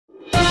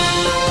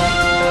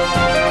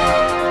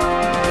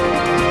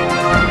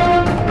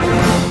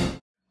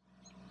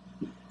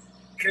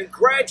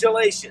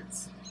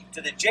Congratulations to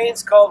the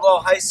James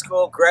Caldwell High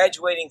School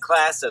graduating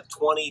class of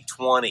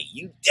 2020.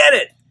 You did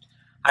it!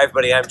 Hi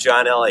everybody, I'm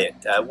John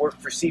Elliott. I work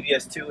for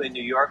CBS 2 in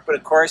New York, but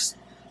of course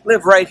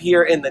live right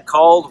here in the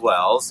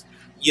Caldwells.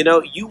 You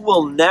know, you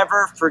will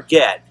never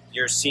forget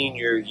your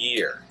senior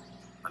year.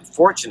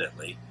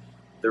 Unfortunately,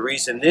 the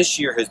reason this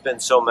year has been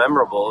so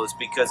memorable is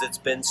because it's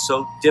been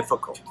so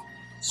difficult.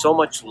 So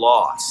much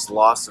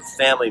loss of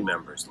family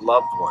members,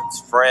 loved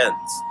ones,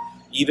 friends,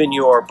 even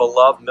your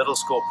beloved middle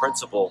school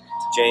principal,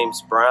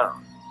 James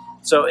Brown.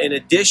 So in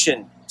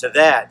addition to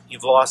that,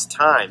 you've lost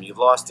time, you've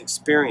lost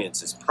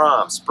experiences,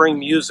 prom, spring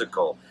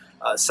musical,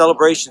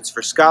 celebrations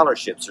for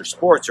scholarships or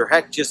sports, or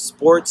heck, just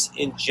sports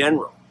in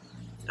general.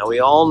 Now we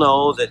all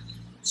know that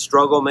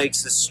struggle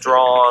makes us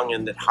strong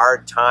and that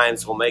hard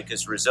times will make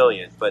us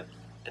resilient, but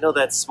I know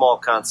that's small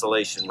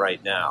consolation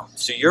right now.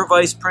 So your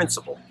vice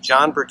principal,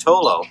 John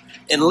Bertolo,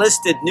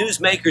 enlisted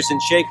newsmakers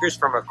and shakers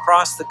from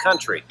across the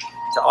country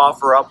to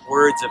offer up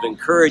words of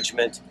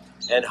encouragement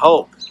and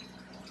hope.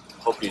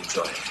 Hope you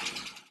enjoy it.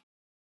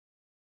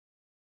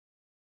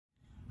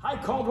 Hi,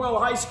 Caldwell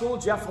High School.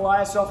 Jeff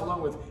Eliasoff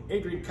along with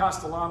Adrian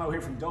Castellano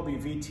here from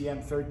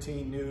WVTM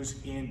 13 News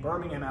in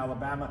Birmingham,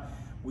 Alabama.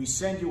 We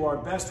send you our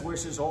best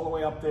wishes all the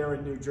way up there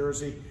in New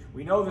Jersey.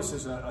 We know this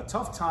is a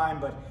tough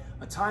time, but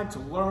a time to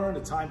learn,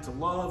 a time to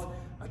love,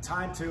 a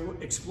time to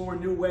explore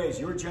new ways.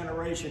 Your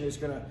generation is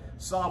going to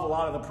solve a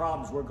lot of the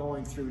problems we're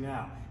going through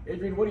now.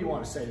 Adrian, what do you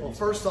want to say to Well,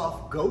 first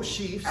off, go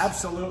Chiefs.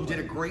 Absolutely. You did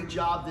a great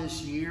job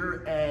this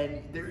year,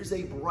 and there is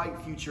a bright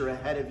future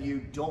ahead of you.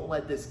 Don't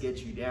let this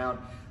get you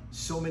down.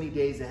 So many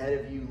days ahead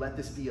of you. Let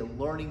this be a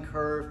learning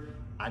curve.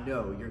 I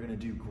know you're going to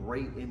do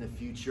great in the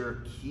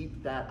future.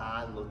 Keep that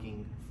eye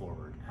looking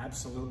forward.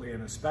 Absolutely,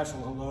 and a special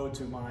hello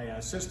to my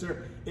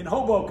sister in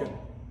Hoboken,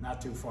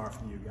 not too far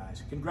from you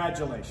guys.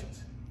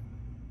 Congratulations.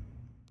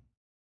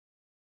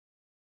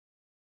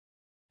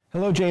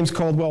 Hello, James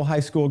Caldwell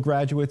High School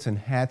graduates, and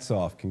hats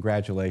off.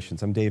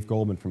 Congratulations. I'm Dave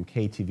Goldman from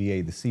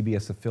KTVA, the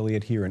CBS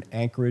affiliate here in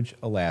Anchorage,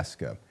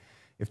 Alaska.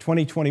 If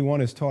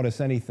 2021 has taught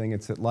us anything,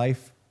 it's that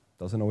life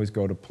doesn't always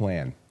go to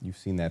plan. You've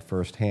seen that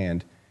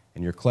firsthand,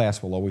 and your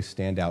class will always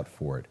stand out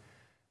for it.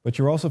 But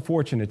you're also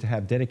fortunate to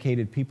have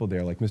dedicated people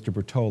there like Mr.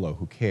 Bertolo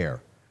who care.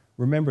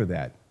 Remember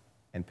that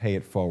and pay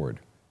it forward.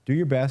 Do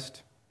your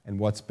best and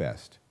what's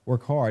best.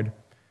 Work hard,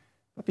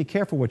 but be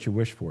careful what you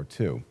wish for,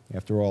 too.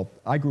 After all,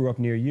 I grew up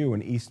near you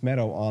in East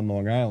Meadow on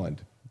Long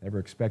Island. Never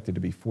expected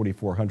to be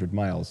 4,400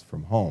 miles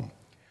from home.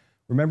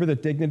 Remember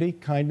that dignity,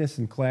 kindness,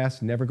 and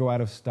class never go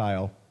out of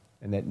style,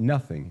 and that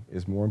nothing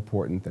is more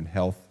important than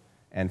health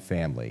and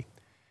family.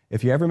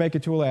 If you ever make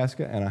it to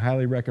Alaska, and I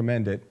highly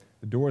recommend it,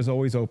 the door is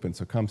always open,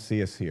 so come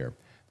see us here.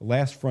 The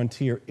last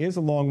frontier is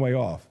a long way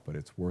off, but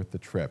it's worth the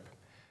trip.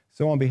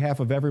 So on behalf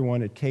of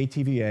everyone at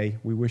KTVA,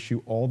 we wish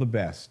you all the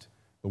best.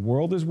 The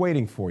world is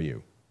waiting for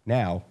you.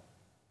 Now,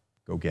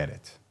 go get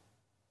it.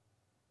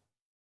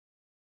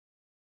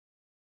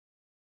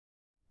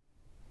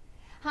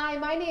 Hi,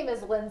 my name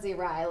is Lindsay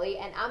Riley,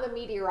 and I'm a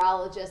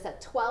meteorologist at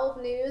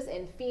 12 News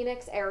in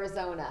Phoenix,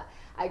 Arizona.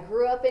 I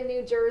grew up in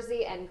New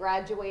Jersey and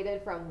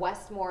graduated from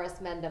West Morris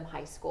Mendham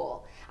High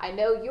School. I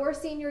know your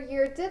senior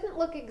year didn't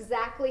look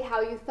exactly how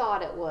you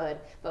thought it would,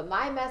 but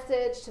my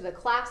message to the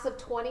class of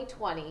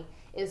 2020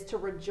 is to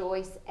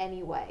rejoice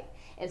anyway.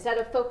 Instead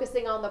of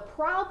focusing on the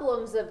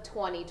problems of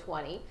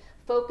 2020,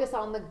 focus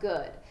on the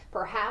good.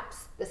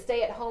 Perhaps the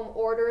stay-at-home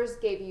orders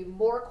gave you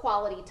more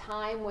quality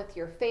time with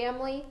your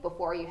family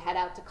before you head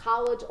out to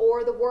college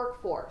or the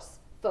workforce.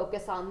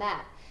 Focus on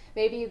that.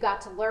 Maybe you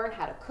got to learn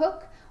how to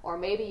cook, or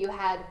maybe you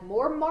had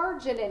more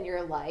margin in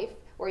your life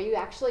where you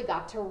actually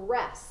got to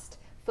rest.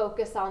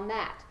 Focus on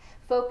that.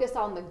 Focus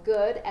on the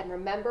good, and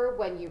remember,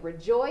 when you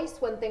rejoice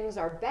when things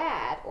are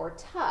bad or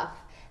tough,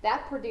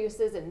 that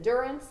produces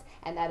endurance,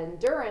 and that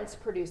endurance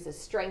produces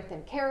strength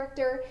and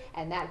character,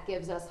 and that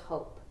gives us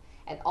hope.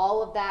 And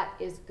all of that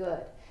is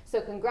good.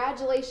 So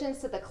congratulations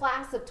to the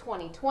class of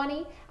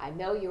 2020. I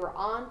know you are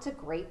on to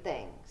great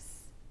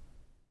things.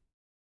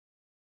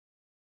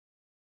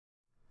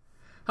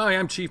 Hi,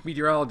 I'm Chief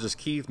Meteorologist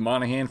Keith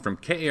Monahan from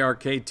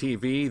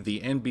KARK-TV, the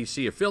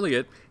NBC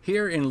affiliate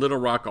here in Little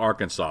Rock,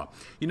 Arkansas.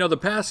 You know, the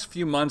past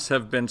few months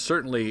have been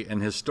certainly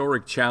an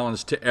historic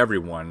challenge to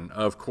everyone.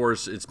 Of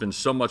course, it's been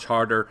so much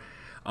harder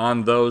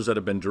on those that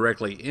have been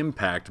directly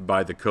impacted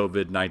by the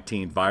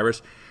COVID-19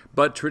 virus.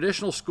 But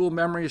traditional school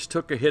memories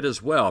took a hit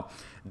as well.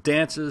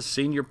 Dances,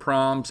 senior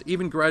proms,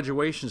 even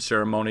graduation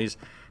ceremonies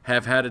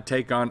have had to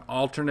take on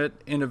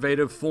alternate,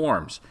 innovative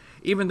forms.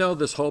 Even though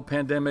this whole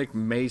pandemic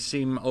may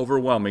seem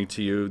overwhelming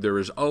to you, there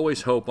is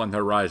always hope on the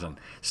horizon.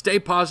 Stay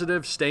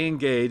positive, stay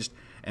engaged,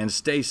 and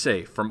stay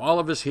safe from all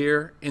of us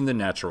here in the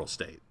natural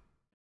state.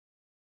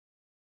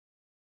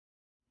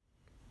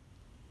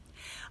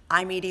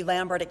 I'm Edie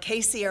Lambert at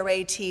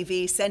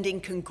KCRA-TV, sending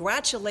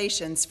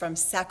congratulations from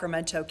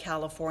Sacramento,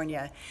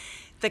 California.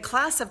 The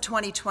class of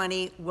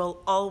 2020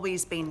 will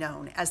always be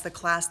known as the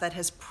class that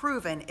has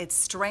proven its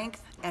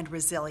strength and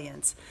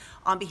resilience.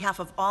 On behalf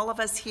of all of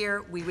us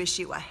here, we wish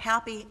you a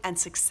happy and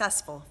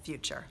successful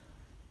future.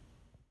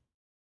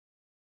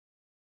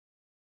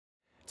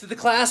 To the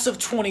class of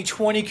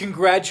 2020,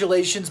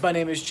 congratulations. My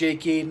name is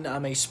Jake Eden.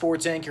 I'm a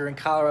sports anchor in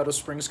Colorado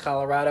Springs,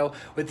 Colorado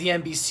with the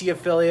NBC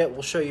affiliate.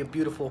 We'll show you a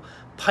beautiful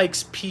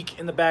Pikes Peak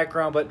in the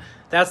background, but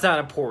that's not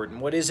important.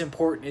 What is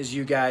important is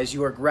you guys.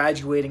 You are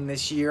graduating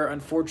this year,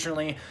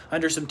 unfortunately,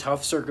 under some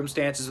tough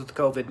circumstances with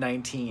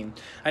COVID-19.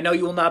 I know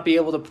you will not be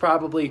able to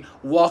probably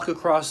walk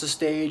across the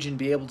stage and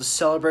be able to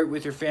celebrate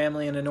with your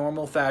family in a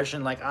normal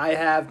fashion like I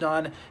have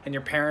done and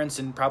your parents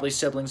and probably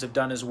siblings have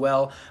done as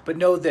well. But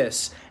know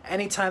this,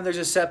 anytime there's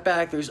a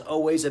setback, there's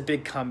always a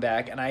big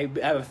comeback. And I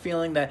have a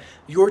feeling that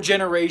your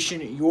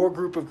generation, your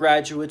group of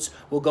graduates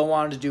will go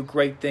on to do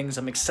great things.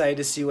 I'm excited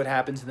to see what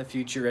happens in the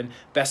future, and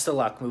best of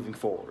luck moving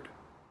forward.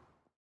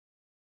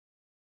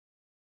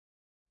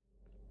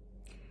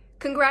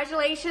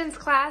 Congratulations,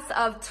 class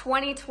of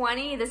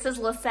 2020. This is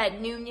Lisette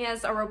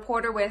Nunez, a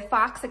reporter with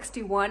Fox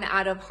 61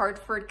 out of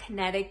Hartford,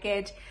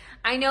 Connecticut.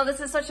 I know this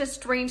is such a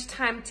strange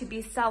time to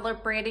be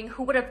celebrating.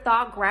 Who would have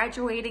thought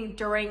graduating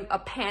during a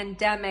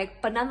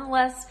pandemic? But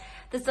nonetheless,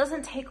 this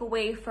doesn't take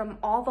away from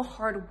all the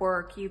hard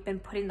work you've been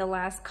putting the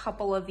last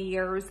couple of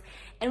years.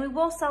 And we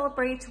will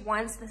celebrate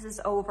once this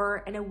is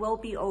over, and it will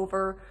be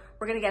over.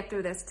 We're going to get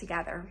through this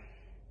together.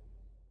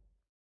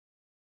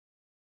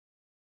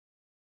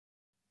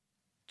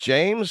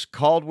 James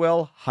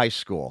Caldwell High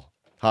School.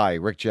 Hi,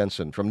 Rick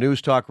Jensen from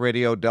News Talk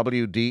Radio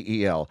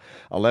WDEL,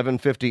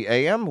 1150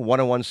 AM,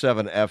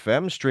 1017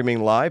 FM,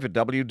 streaming live at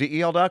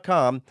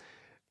WDEL.com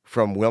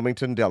from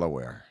Wilmington,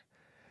 Delaware.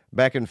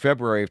 Back in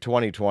February of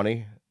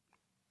 2020,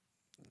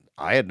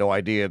 I had no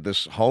idea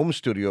this home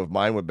studio of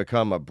mine would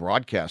become a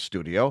broadcast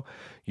studio.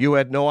 You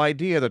had no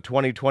idea that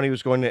 2020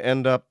 was going to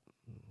end up,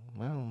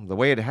 well, the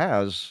way it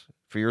has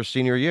for your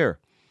senior year.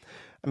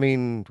 I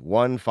mean,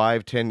 1,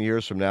 5, 10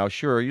 years from now,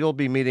 sure, you'll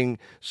be meeting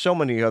so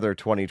many other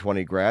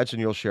 2020 grads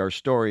and you'll share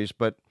stories,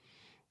 but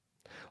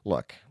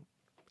look,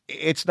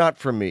 it's not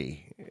for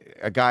me,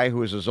 a guy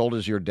who is as old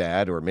as your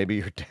dad or maybe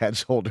your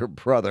dad's older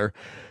brother,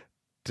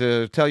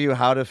 to tell you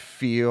how to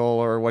feel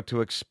or what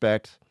to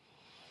expect.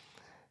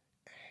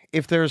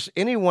 If there's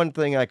any one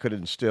thing I could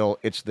instill,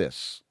 it's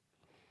this.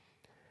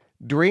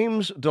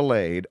 Dreams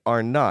delayed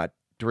are not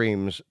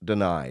dreams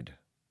denied.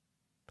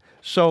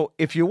 So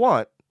if you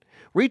want,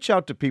 reach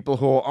out to people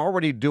who are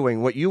already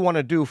doing what you want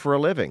to do for a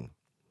living.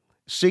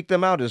 Seek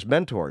them out as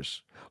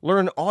mentors.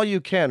 Learn all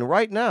you can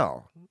right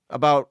now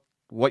about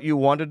what you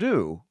want to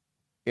do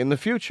in the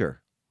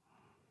future.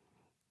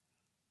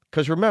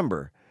 Because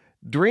remember,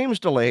 dreams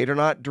delayed are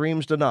not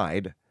dreams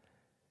denied.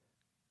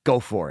 Go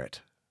for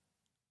it.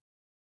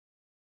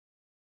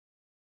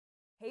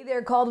 Hey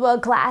there, Caldwell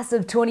class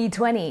of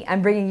 2020.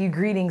 I'm bringing you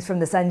greetings from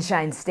the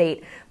Sunshine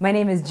State. My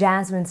name is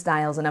Jasmine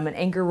Stiles, and I'm an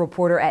anchor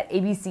reporter at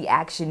ABC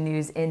Action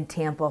News in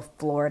Tampa,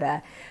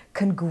 Florida.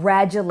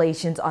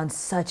 Congratulations on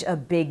such a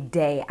big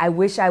day. I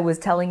wish I was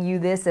telling you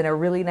this in a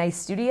really nice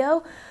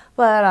studio,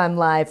 but I'm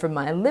live from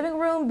my living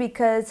room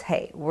because,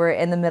 hey, we're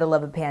in the middle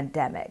of a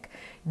pandemic.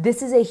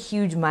 This is a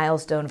huge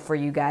milestone for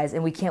you guys,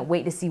 and we can't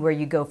wait to see where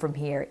you go from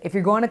here. If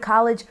you're going to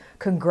college,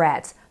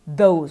 congrats.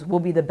 Those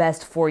will be the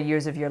best 4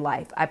 years of your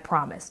life, I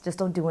promise. Just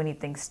don't do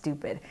anything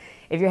stupid.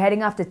 If you're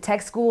heading off to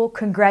tech school,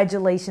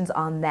 congratulations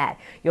on that.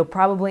 You'll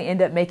probably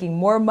end up making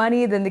more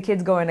money than the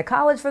kids going to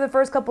college for the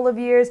first couple of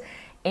years,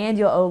 and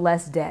you'll owe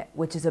less debt,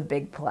 which is a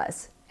big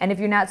plus. And if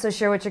you're not so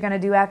sure what you're going to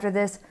do after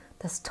this,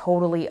 that's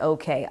totally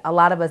okay. A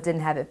lot of us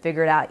didn't have it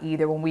figured out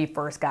either when we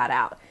first got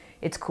out.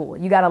 It's cool.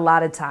 You got a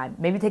lot of time.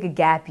 Maybe take a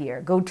gap year.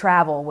 Go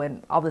travel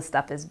when all this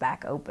stuff is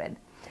back open.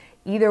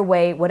 Either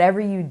way, whatever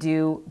you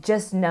do,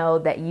 just know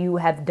that you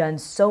have done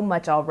so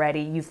much already.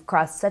 You've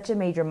crossed such a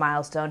major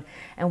milestone,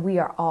 and we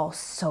are all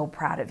so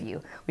proud of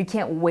you. We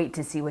can't wait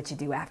to see what you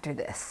do after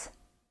this.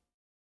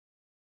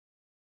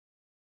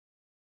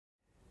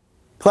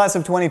 Class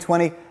of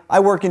 2020, I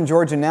work in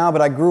Georgia now,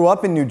 but I grew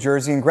up in New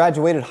Jersey and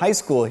graduated high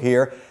school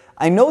here.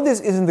 I know this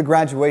isn't the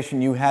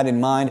graduation you had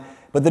in mind,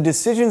 but the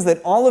decisions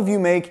that all of you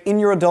make in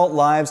your adult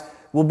lives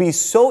will be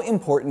so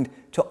important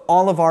to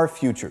all of our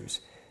futures.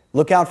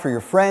 Look out for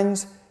your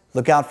friends,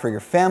 look out for your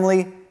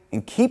family,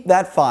 and keep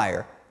that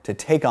fire to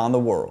take on the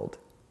world.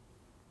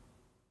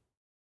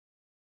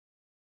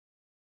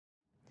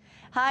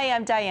 Hi,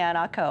 I'm Diane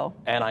Acco.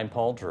 And I'm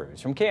Paul Drews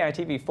from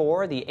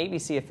KITV4, the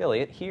ABC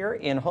affiliate here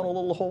in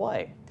Honolulu,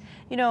 Hawaii.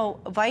 You know,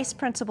 Vice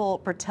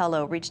Principal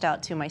Bertello reached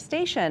out to my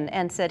station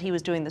and said he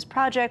was doing this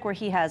project where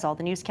he has all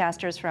the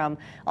newscasters from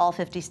all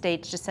 50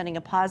 states just sending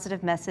a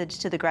positive message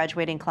to the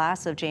graduating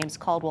class of James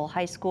Caldwell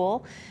High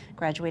School,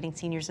 graduating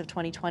seniors of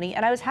 2020.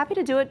 And I was happy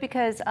to do it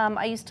because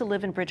I used to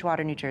live in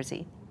Bridgewater, New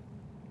Jersey.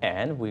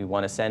 And we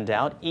want to send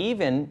out,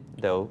 even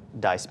though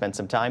Di spent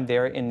some time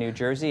there in New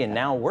Jersey and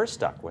now we're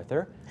stuck with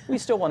her, we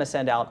still want to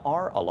send out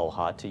our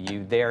aloha to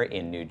you there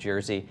in New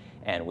Jersey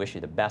and wish you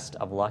the best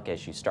of luck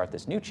as you start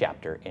this new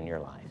chapter in your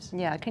lives.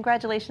 Yeah,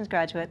 congratulations,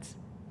 graduates.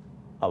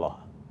 Aloha.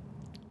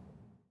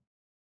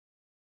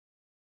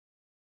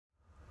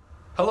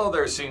 Hello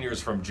there,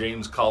 seniors from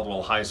James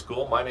Caldwell High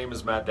School. My name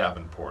is Matt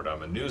Davenport.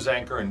 I'm a news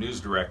anchor and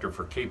news director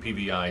for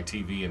KPVI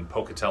TV in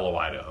Pocatello,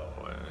 Idaho.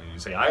 You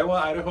say, Iowa,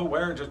 Idaho,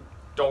 where? Just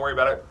Don't worry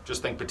about it.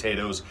 Just think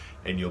potatoes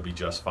and you'll be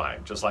just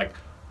fine. Just like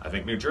I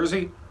think New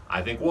Jersey,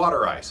 I think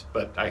water ice,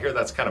 but I hear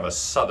that's kind of a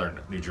southern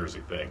New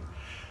Jersey thing.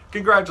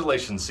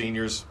 Congratulations,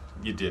 seniors,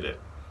 you did it.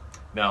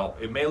 Now,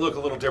 it may look a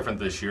little different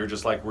this year,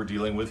 just like we're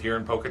dealing with here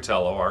in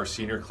Pocatello. Our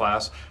senior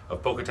class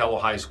of Pocatello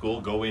High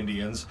School, Go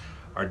Indians,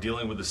 are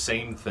dealing with the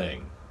same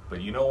thing.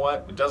 But you know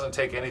what? It doesn't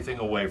take anything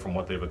away from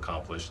what they've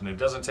accomplished, and it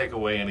doesn't take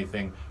away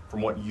anything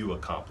from what you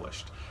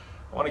accomplished.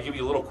 I want to give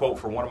you a little quote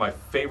from one of my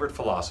favorite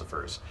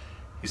philosophers.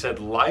 He said,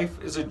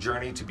 "Life is a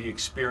journey to be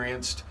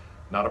experienced,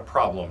 not a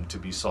problem to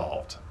be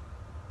solved."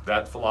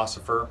 That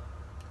philosopher,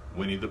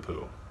 Winnie the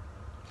Pooh.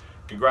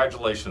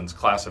 Congratulations,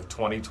 class of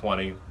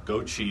 2020.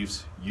 Go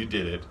Chiefs, you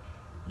did it.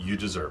 You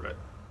deserve it.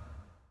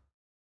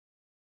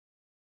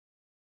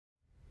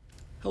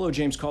 Hello,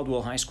 James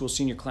Caldwell High School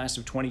Senior Class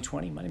of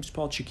 2020. My name is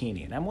Paul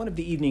Cicchini, and I'm one of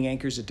the evening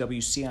anchors at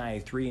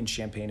WCIA3 in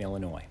Champaign,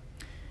 Illinois.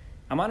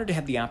 I'm honored to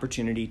have the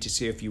opportunity to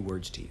say a few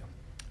words to you.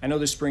 I know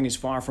this spring is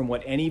far from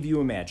what any of you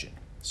imagine.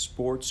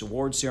 Sports,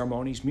 award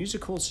ceremonies,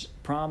 musicals,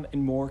 prom,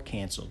 and more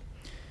canceled.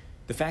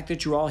 The fact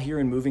that you're all here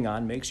and moving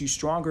on makes you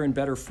stronger and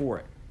better for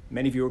it.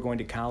 Many of you are going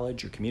to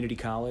college or community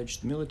college,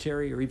 the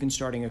military, or even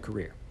starting a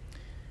career.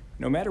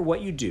 No matter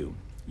what you do,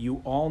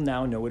 you all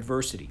now know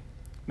adversity.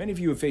 Many of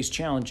you have faced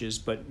challenges,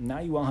 but now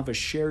you all have a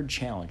shared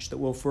challenge that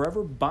will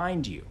forever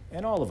bind you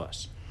and all of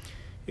us.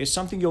 It's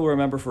something you'll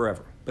remember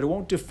forever, but it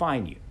won't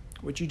define you.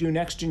 What you do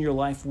next in your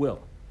life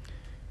will.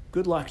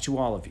 Good luck to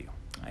all of you.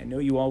 I know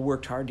you all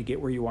worked hard to get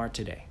where you are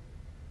today.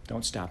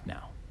 Don't stop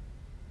now.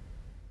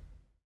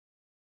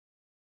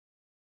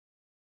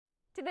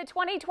 To the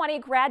 2020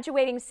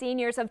 graduating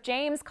seniors of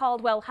James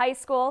Caldwell High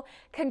School,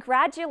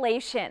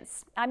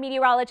 congratulations. I'm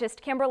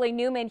meteorologist Kimberly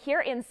Newman here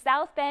in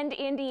South Bend,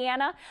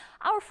 Indiana.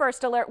 Our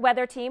First Alert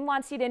weather team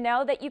wants you to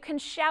know that you can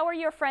shower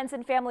your friends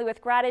and family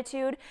with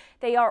gratitude.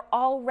 They are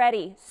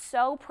already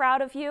so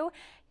proud of you.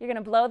 You're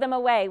going to blow them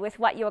away with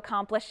what you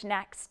accomplish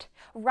next.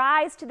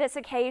 Rise to this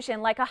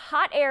occasion like a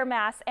hot air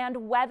mass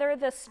and weather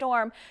the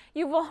storm.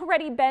 You've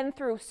already been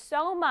through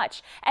so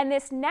much, and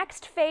this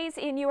next phase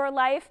in your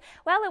life,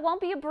 well, it won't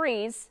be a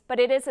breeze, but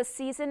it is a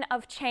season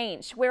of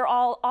change. We're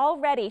all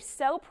already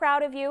so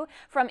proud of you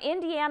from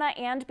Indiana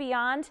and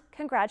beyond.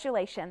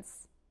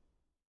 Congratulations.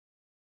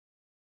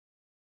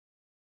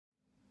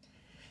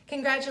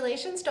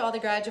 Congratulations to all the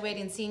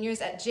graduating seniors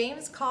at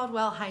James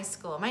Caldwell High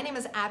School. My name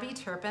is Abby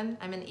Turpin.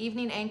 I'm an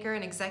evening anchor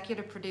and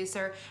executive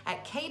producer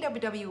at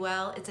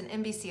KWWL. It's an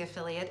NBC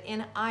affiliate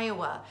in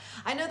Iowa.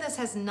 I know this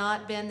has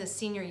not been the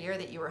senior year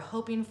that you were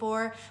hoping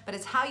for, but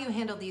it's how you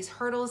handle these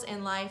hurdles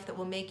in life that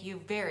will make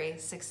you very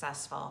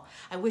successful.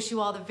 I wish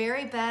you all the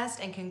very best,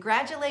 and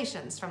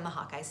congratulations from the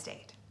Hawkeye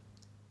State.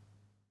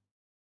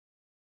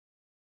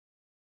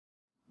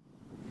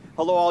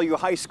 Hello, all you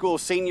high school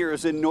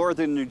seniors in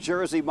northern New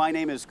Jersey. My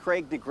name is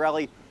Craig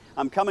Negrelli.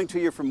 I'm coming to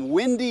you from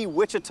windy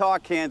Wichita,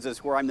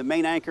 Kansas, where I'm the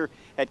main anchor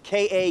at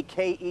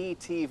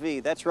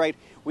KAKE-TV. That's right,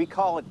 we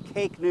call it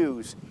Cake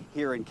News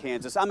here in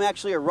Kansas. I'm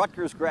actually a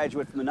Rutgers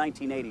graduate from the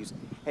 1980s.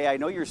 Hey, I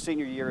know your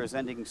senior year is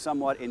ending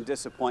somewhat in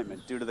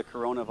disappointment due to the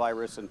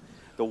coronavirus and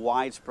the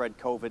widespread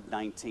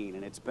COVID-19,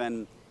 and it's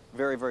been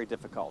very, very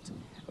difficult.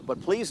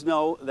 But please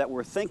know that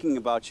we're thinking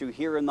about you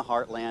here in the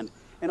Heartland,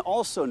 and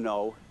also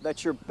know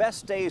that your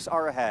best days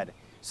are ahead.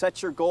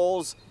 Set your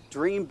goals,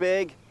 dream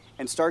big,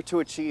 and start to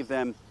achieve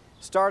them,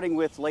 starting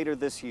with later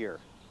this year.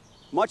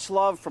 Much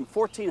love from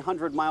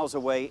 1,400 miles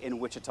away in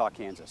Wichita,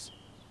 Kansas.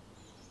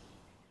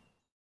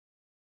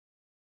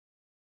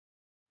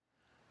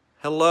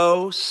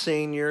 Hello,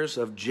 seniors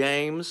of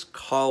James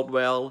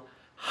Caldwell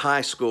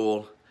High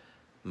School.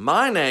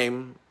 My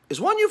name is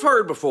one you've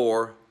heard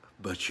before,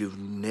 but you've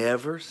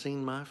never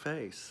seen my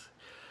face.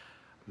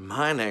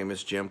 My name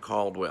is Jim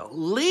Caldwell.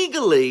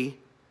 Legally,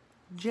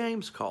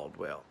 James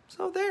Caldwell.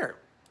 So there.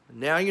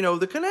 Now you know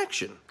the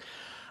connection.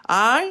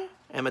 I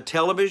am a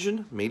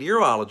television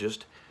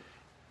meteorologist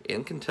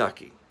in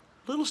Kentucky.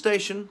 A little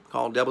station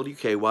called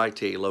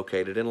WKYT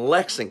located in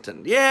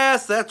Lexington.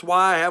 Yes, that's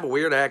why I have a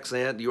weird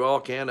accent. You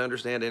all can't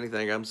understand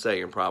anything I'm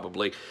saying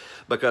probably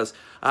because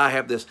I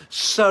have this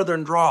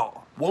southern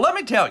drawl. Well, let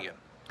me tell you,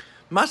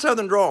 my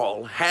southern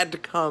drawl had to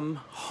come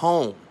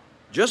home.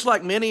 Just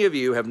like many of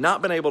you have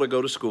not been able to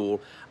go to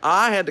school,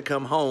 I had to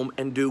come home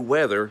and do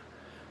weather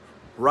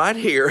right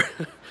here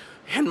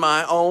in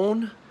my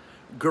own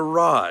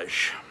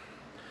garage.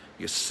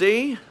 You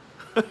see?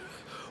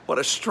 What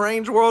a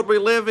strange world we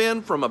live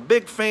in, from a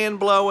big fan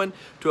blowing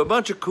to a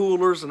bunch of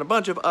coolers and a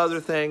bunch of other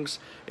things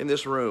in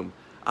this room.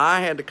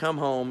 I had to come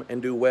home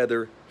and do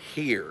weather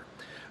here.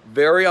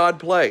 Very odd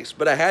place,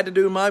 but I had to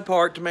do my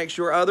part to make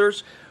sure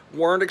others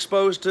weren't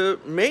exposed to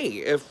me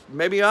if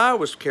maybe I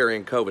was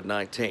carrying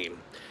COVID-19.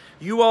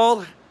 You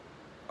all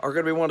are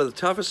going to be one of the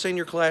toughest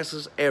senior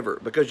classes ever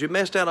because you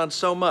missed out on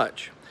so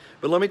much.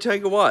 But let me tell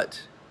you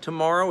what,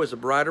 tomorrow is a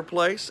brighter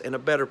place and a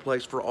better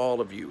place for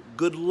all of you.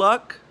 Good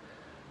luck.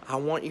 I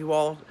want you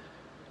all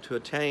to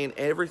attain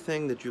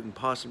everything that you can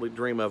possibly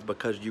dream of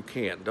because you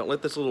can. Don't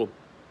let this little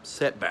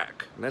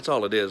setback, and that's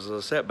all it is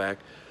a setback,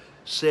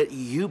 set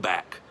you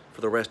back for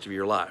the rest of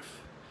your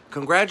life.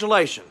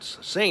 Congratulations,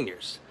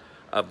 seniors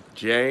of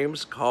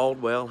James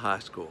Caldwell High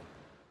School.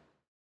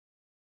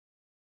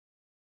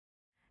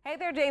 Hey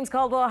there, James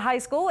Caldwell High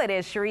School. It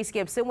is Sharice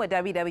Gibson with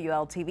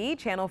WWL-TV,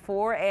 Channel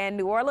 4 in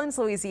New Orleans,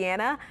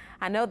 Louisiana.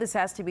 I know this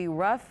has to be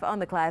rough on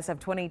the class of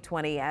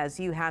 2020 as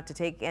you have to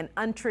take an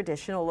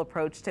untraditional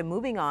approach to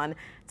moving on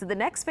to the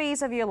next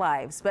phase of your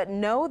lives. But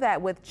know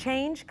that with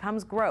change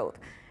comes growth.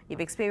 You've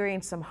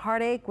experienced some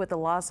heartache with the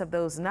loss of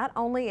those not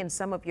only in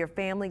some of your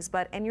families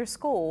but in your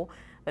school.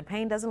 But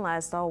pain doesn't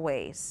last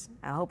always.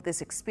 I hope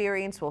this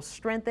experience will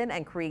strengthen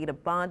and create a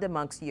bond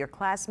amongst your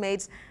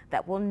classmates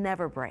that will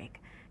never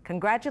break.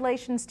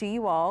 Congratulations to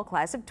you all,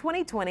 class of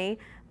 2020.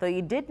 Though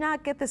you did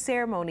not get the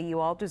ceremony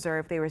you all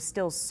deserve, there is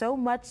still so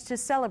much to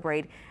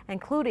celebrate,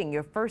 including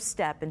your first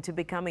step into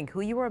becoming who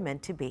you are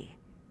meant to be.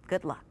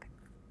 Good luck.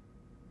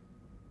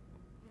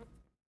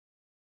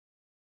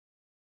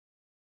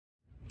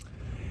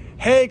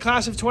 Hey,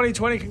 class of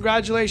 2020,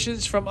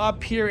 congratulations from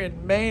up here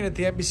in Maine at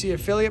the NBC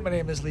affiliate. My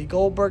name is Lee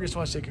Goldberg. I just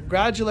want to say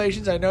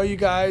congratulations. I know you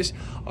guys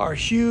are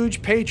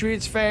huge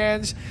Patriots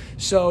fans,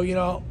 so, you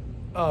know,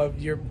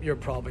 you're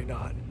probably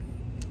not.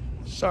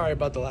 Sorry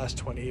about the last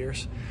 20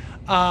 years.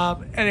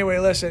 Anyway,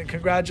 listen,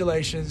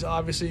 congratulations.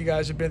 Obviously, you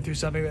guys have been through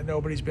something that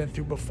nobody's been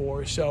through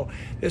before, so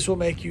this will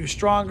make you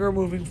stronger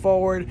moving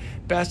forward.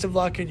 Best of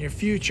luck in your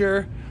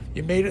future.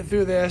 You made it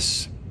through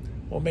this.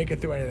 We'll make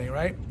it through anything,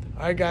 right?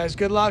 All right, guys,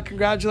 good luck.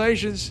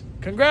 Congratulations.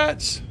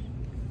 Congrats.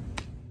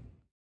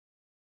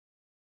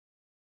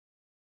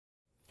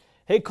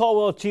 Hey,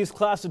 Caldwell Chiefs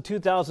class of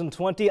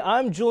 2020.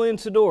 I'm Julian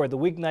Sador, the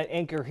weeknight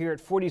anchor here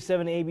at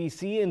 47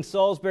 ABC in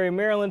Salisbury,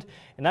 Maryland,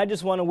 and I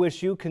just want to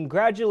wish you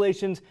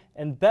congratulations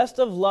and best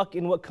of luck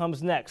in what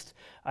comes next.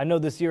 I know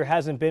this year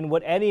hasn't been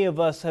what any of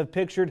us have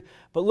pictured,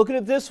 but look at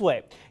it this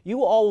way.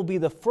 You all will be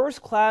the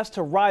first class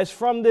to rise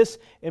from this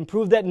and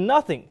prove that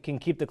nothing can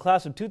keep the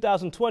class of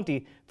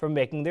 2020 from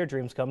making their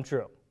dreams come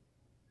true.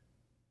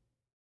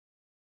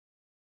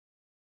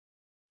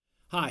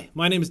 Hi,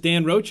 my name is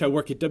Dan Roach. I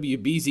work at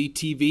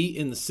WBZ-TV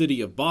in the city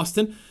of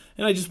Boston,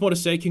 and I just want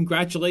to say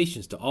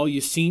congratulations to all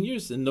you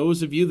seniors and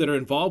those of you that are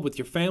involved with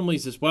your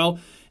families as well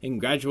in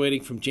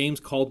graduating from James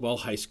Caldwell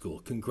High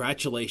School.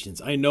 Congratulations.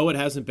 I know it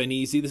hasn't been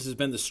easy. This has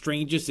been the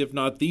strangest, if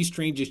not the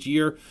strangest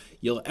year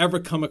you'll ever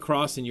come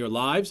across in your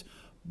lives,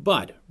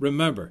 but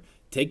remember,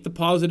 take the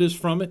positives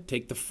from it,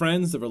 take the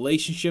friends, the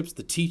relationships,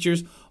 the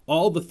teachers,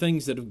 all the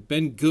things that have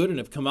been good and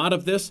have come out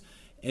of this,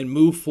 and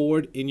move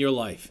forward in your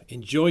life.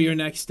 Enjoy your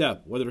next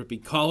step, whether it be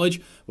college,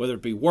 whether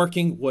it be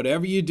working,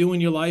 whatever you do in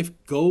your life,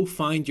 go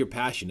find your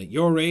passion. At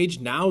your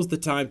age, now's the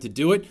time to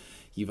do it.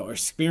 You've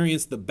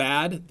experienced the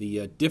bad,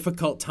 the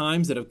difficult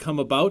times that have come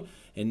about,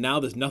 and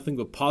now there's nothing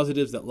but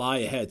positives that lie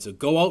ahead. So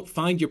go out,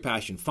 find your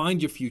passion, find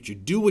your future,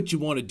 do what you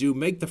want to do,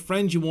 make the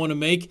friends you want to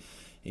make,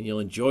 and you'll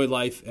enjoy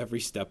life every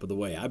step of the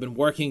way. I've been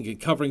working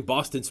and covering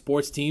Boston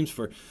sports teams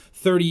for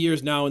 30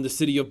 years now in the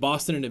city of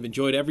Boston and have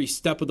enjoyed every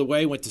step of the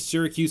way, went to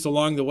Syracuse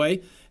along the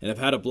way, and have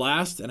had a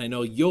blast, and I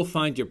know you'll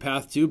find your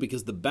path too,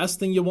 because the best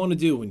thing you want to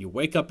do when you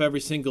wake up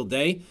every single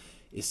day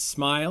is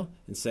smile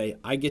and say,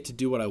 I get to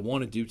do what I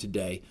want to do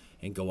today,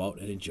 and go out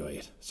and enjoy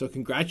it. So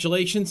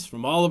congratulations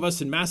from all of us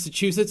in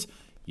Massachusetts.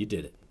 You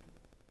did it.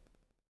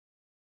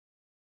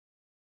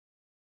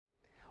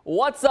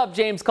 What's up,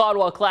 James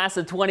Caldwell class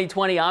of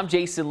 2020? I'm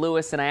Jason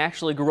Lewis, and I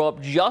actually grew up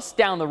just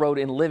down the road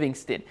in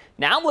Livingston.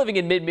 Now I'm living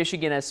in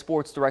mid-Michigan as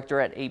sports director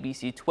at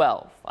ABC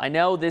 12. I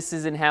know this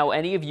isn't how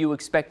any of you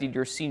expected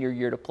your senior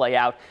year to play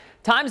out.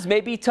 Times may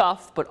be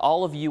tough, but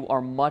all of you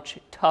are much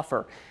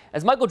tougher.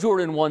 As Michael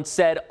Jordan once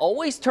said,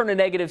 always turn a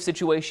negative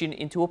situation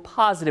into a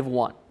positive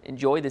one.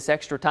 Enjoy this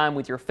extra time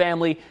with your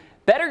family,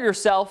 better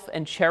yourself,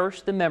 and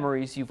cherish the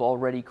memories you've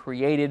already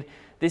created.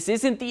 This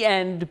isn't the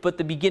end, but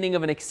the beginning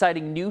of an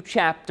exciting new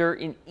chapter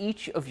in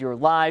each of your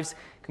lives.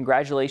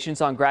 Congratulations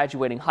on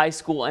graduating high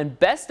school, and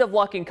best of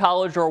luck in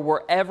college or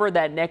wherever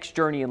that next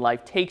journey in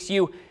life takes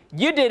you.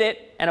 You did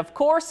it, and of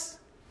course,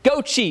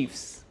 go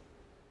Chiefs!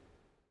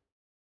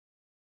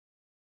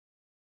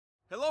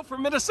 Hello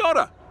from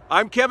Minnesota.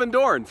 I'm Kevin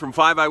Dorn from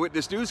 5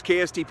 Eyewitness News,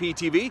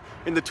 KSTP-TV,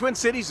 in the Twin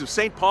Cities of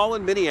St. Paul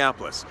and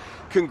Minneapolis.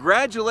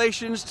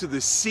 Congratulations to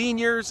the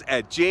seniors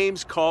at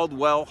James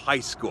Caldwell High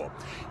School.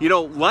 You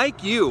know,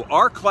 like you,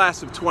 our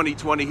class of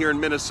 2020 here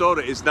in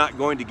Minnesota is not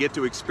going to get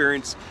to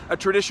experience a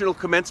traditional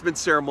commencement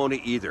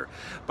ceremony either.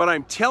 But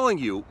I'm telling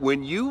you,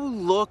 when you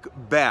look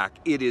back,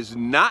 it is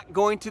not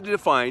going to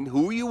define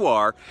who you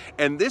are,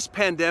 and this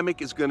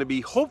pandemic is going to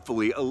be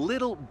hopefully a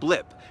little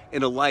blip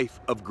in a life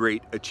of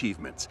great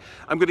achievements.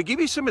 I'm going to give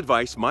you some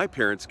advice my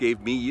parents gave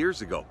me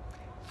years ago.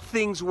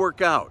 Things work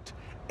out,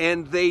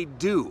 and they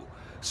do.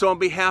 So on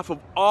behalf of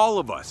all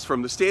of us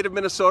from the state of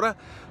Minnesota,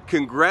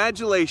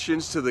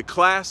 congratulations to the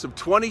class of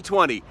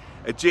 2020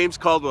 at James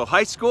Caldwell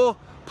High School.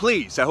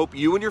 Please, I hope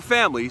you and your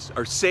families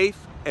are safe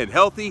and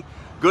healthy.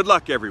 Good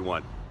luck,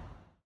 everyone.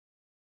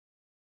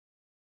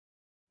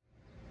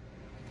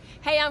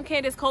 Hey, I'm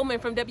Candace Coleman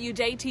from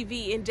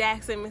WJTV in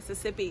Jackson,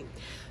 Mississippi.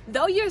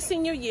 Though your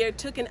senior year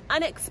took an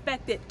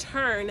unexpected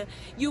turn,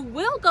 you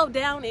will go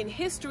down in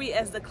history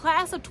as the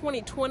class of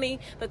 2020,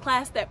 the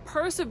class that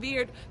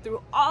persevered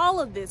through all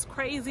of this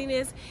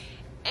craziness.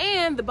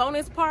 And the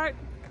bonus part,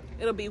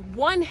 it'll be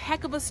one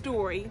heck of a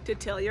story to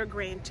tell your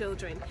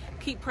grandchildren.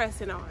 Keep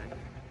pressing on.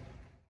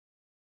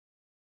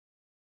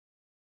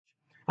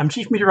 I'm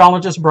Chief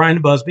Meteorologist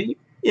Brian Busby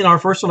in our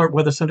First Alert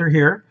Weather Center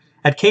here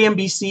at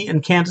KMBC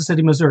in Kansas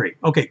City, Missouri.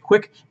 Okay,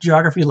 quick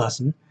geography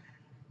lesson.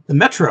 The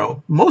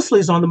metro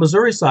mostly is on the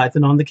Missouri side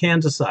than on the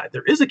Kansas side.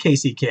 There is a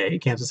KCK,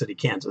 Kansas City,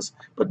 Kansas,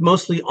 but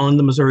mostly on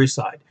the Missouri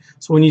side.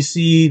 So when you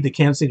see the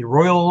Kansas City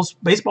Royals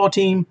baseball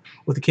team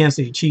with the Kansas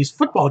City Chiefs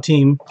football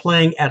team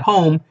playing at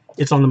home,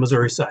 it's on the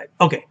Missouri side.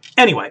 Okay,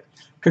 anyway,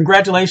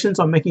 congratulations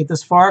on making it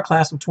this far,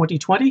 class of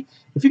 2020.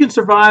 If you can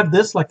survive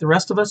this like the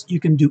rest of us, you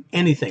can do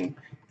anything.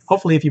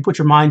 Hopefully, if you put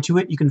your mind to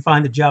it, you can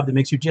find the job that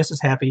makes you just as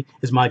happy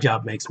as my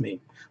job makes me.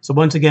 So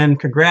once again,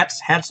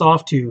 congrats, hats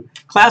off to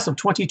class of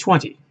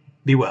 2020.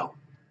 Be well.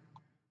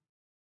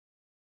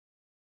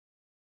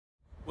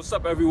 What's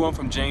up, everyone,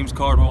 from James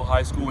Caldwell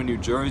High School in New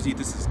Jersey.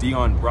 This is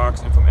Dion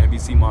Broxton from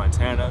NBC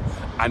Montana.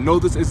 I know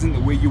this isn't the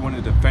way you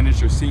wanted to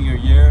finish your senior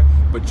year,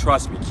 but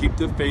trust me, keep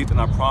the faith,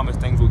 and I promise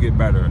things will get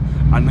better.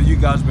 I know you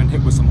guys have been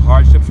hit with some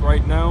hardships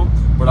right now,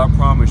 but I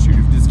promise you, if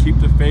you just keep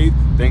the faith,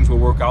 things will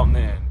work out in the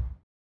end.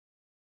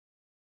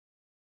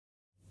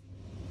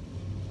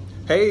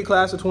 Hey,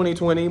 class of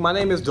 2020, my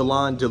name is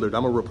Delon Dillard.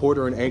 I'm a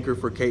reporter and anchor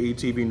for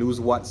KETV News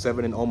Watch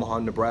 7 in Omaha,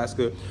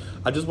 Nebraska.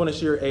 I just want to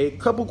share a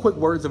couple quick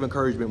words of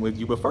encouragement with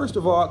you. But first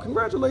of all,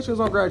 congratulations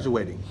on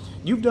graduating.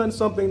 You've done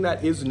something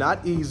that is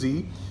not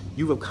easy.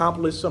 You've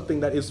accomplished something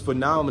that is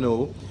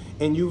phenomenal.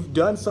 And you've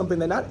done something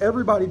that not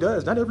everybody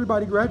does. Not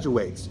everybody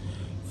graduates.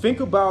 Think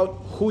about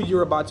who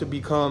you're about to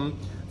become.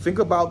 Think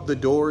about the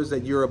doors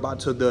that you're about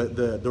to,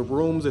 the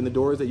rooms and the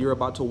doors that you're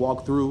about to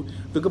walk through.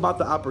 Think about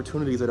the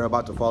opportunities that are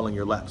about to fall in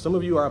your lap. Some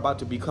of you are about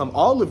to become,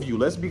 all of you,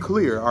 let's be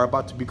clear, are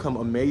about to become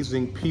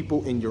amazing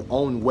people in your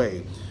own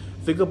way.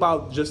 Think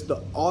about just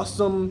the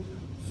awesome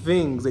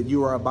things that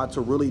you are about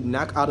to really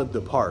knock out of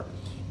the park.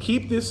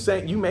 Keep this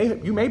same, you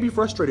may be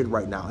frustrated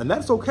right now, and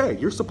that's okay,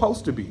 you're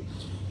supposed to be.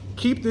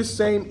 Keep this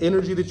same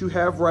energy that you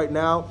have right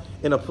now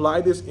and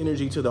apply this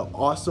energy to the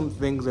awesome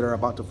things that are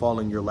about to fall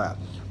in your lap.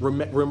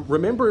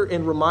 Remember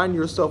and remind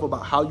yourself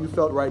about how you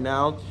felt right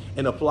now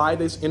and apply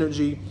this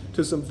energy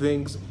to some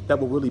things that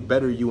will really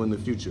better you in the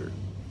future.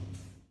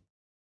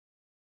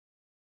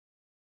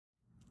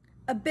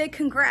 A big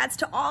congrats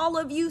to all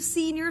of you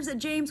seniors at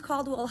James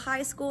Caldwell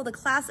High School, the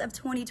class of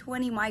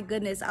 2020. My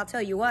goodness, I'll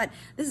tell you what,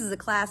 this is a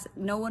class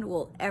no one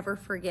will ever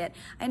forget.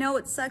 I know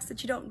it sucks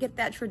that you don't get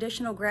that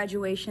traditional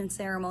graduation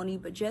ceremony,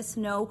 but just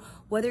know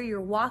whether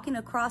you're walking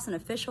across an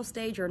official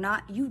stage or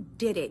not, you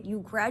did it. You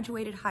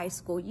graduated high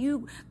school.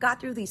 You got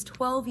through these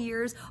 12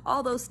 years,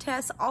 all those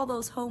tests, all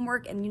those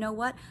homework, and you know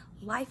what?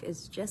 Life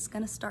is just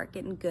gonna start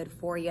getting good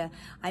for you.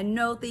 I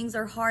know things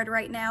are hard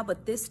right now,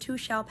 but this too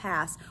shall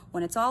pass.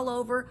 When it's all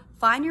over,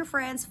 find your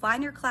friends,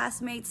 find your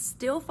classmates,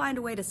 still find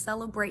a way to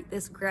celebrate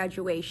this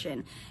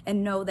graduation.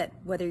 And know that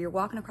whether you're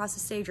walking across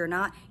the stage or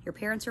not, your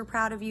parents are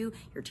proud of you,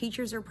 your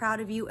teachers are proud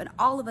of you, and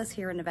all of us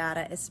here in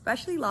Nevada,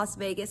 especially Las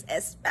Vegas,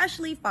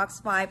 especially Fox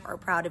 5, are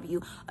proud of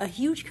you. A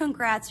huge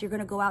congrats. You're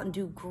gonna go out and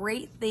do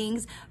great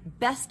things.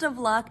 Best of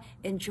luck.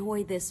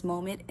 Enjoy this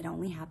moment. It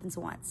only happens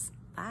once.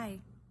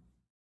 Bye.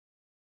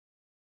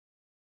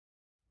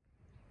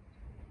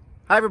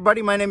 Hi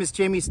everybody, my name is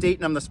Jamie State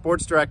and I'm the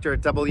sports director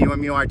at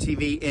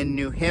WMUR-TV in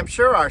New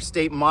Hampshire. Our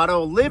state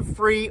motto, live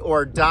free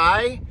or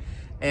die.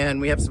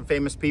 And we have some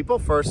famous people.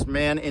 First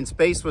man in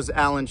space was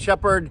Alan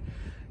Shepard,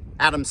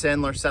 Adam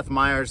Sandler, Seth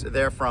Meyers,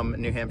 they're from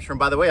New Hampshire. And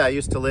by the way, I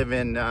used to live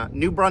in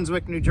New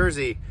Brunswick, New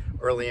Jersey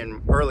early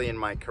in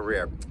my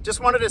career. Just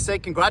wanted to say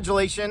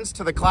congratulations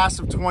to the class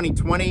of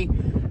 2020.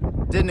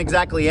 Didn't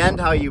exactly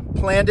end how you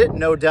planned it,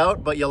 no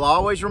doubt, but you'll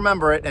always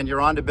remember it and you're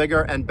on to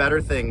bigger and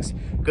better things.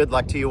 Good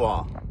luck to you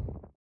all.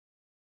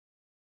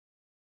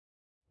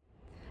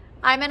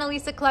 I'm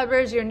Annalisa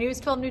Klebers, your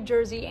News 12 New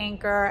Jersey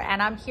anchor,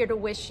 and I'm here to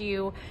wish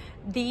you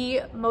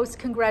the most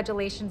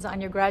congratulations on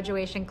your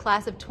graduation,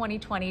 class of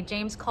 2020,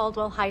 James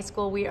Caldwell High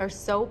School. We are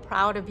so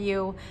proud of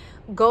you.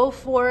 Go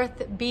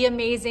forth, be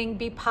amazing,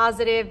 be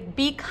positive,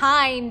 be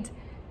kind,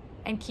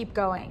 and keep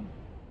going.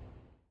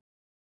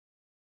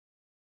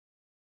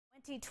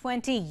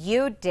 2020,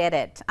 you did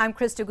it. I'm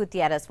Krista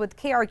Gutierrez with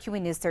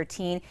KRQE News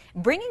 13,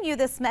 bringing you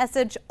this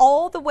message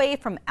all the way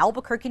from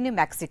Albuquerque, New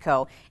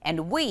Mexico,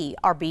 and we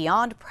are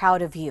beyond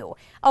proud of you.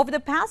 Over the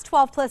past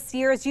 12+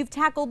 years, you've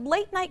tackled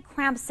late-night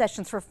cram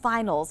sessions for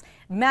finals,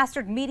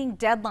 mastered meeting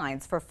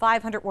deadlines for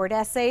 500-word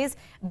essays,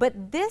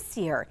 but this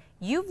year,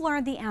 you've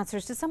learned the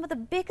answers to some of the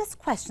biggest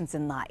questions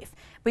in life.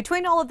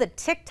 Between all of the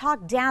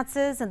TikTok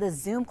dances and the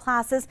Zoom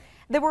classes,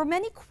 there were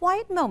many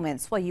quiet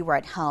moments while you were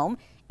at home.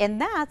 And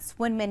that's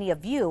when many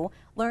of you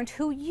learned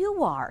who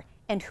you are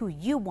and who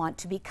you want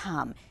to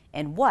become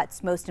and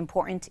what's most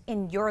important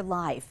in your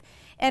life.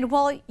 And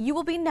while you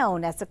will be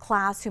known as a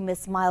class who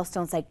missed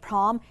milestones like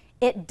prom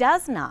It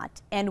does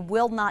not and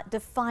will not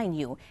define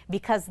you,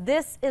 because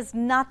this is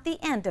not the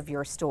end of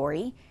your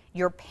story.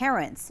 Your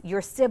parents,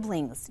 your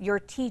siblings, your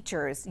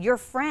teachers, your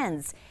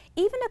friends,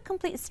 even a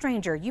complete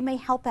stranger you may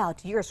help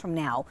out years from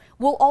now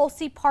will all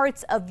see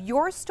parts of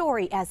your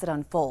story as it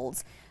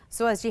unfolds.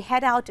 So as you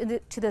head out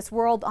into this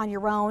world on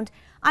your own,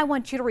 I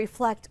want you to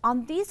reflect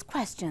on these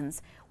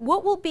questions.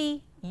 What will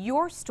be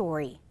your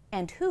story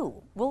and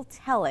who will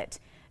tell it?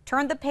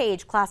 Turn the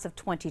page, class of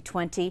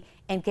 2020,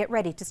 and get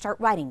ready to start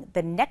writing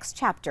the next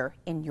chapter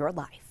in your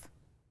life.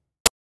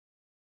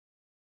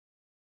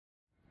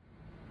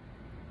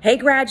 Hey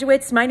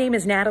graduates, my name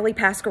is Natalie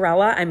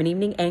Pascarella. I'm an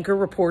evening anchor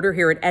reporter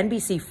here at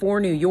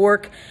NBC4 New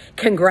York.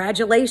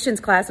 Congratulations,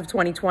 class of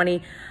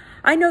 2020.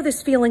 I know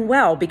this feeling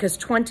well because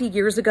 20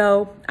 years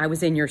ago, I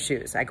was in your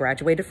shoes. I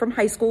graduated from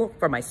high school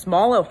from my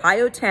small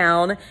Ohio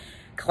town,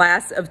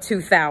 class of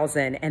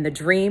 2000, and the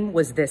dream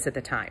was this at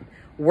the time,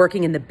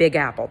 working in the Big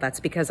Apple. That's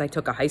because I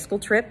took a high school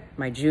trip,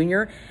 my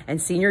junior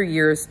and senior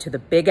years, to the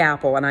Big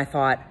Apple, and I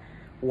thought,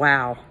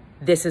 wow,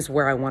 this is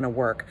where I want to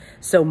work.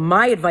 So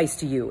my advice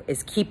to you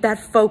is keep that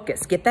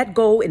focus, get that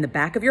goal in the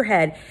back of your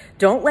head.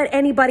 Don't let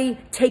anybody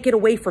take it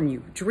away from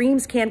you.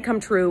 Dreams can come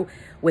true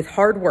with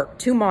hard work.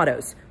 2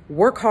 mottos,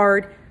 work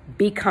hard,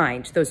 be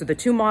kind. Those are the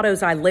 2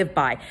 mottos I live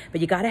by,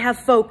 but you got to have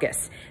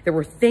focus. There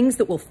were things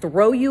that will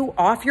throw you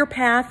off your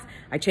path.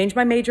 I changed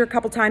my major a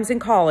couple times in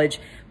college,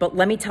 but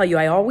let me tell you,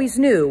 I always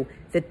knew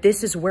that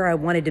this is where I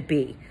wanted to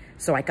be.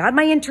 So I got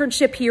my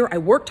internship here. I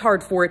worked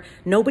hard for it.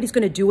 Nobody's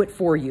going to do it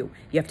for you.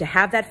 You have to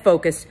have that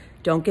focus.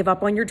 Don't give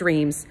up on your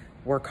dreams.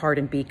 Work hard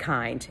and be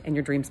kind, and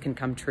your dreams can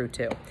come true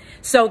too.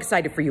 So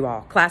excited for you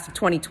all. Class of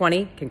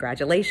 2020,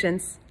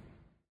 congratulations.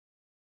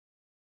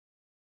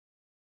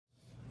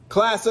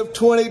 Class of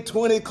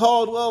 2020,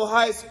 Caldwell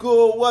High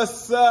School,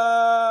 what's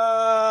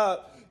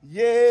up?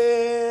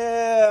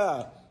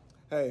 Yeah!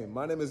 Hey,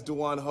 my name is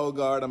Dewan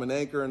Hogard. I'm an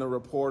anchor and a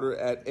reporter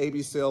at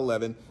ABC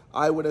 11,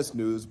 Eyewitness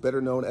News,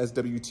 better known as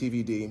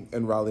WTVD,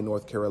 in Raleigh,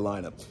 North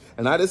Carolina.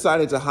 And I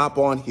decided to hop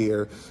on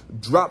here,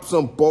 drop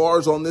some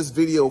bars on this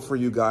video for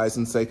you guys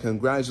and say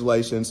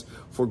congratulations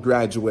for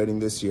graduating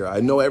this year.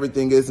 I know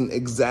everything isn't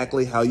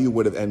exactly how you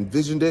would have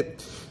envisioned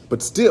it,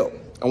 but still,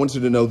 I want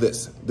you to know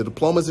this. The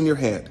diploma's in your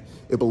hand.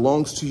 It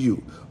belongs to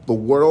you. The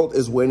world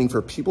is waiting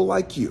for people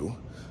like you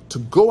to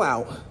go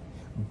out,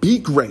 be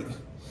great,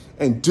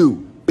 and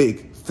do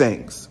big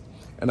things.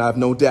 And I have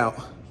no doubt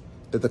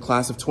that the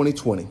class of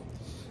 2020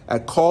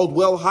 at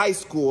Caldwell High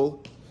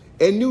School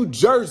in New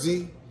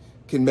Jersey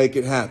can make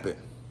it happen.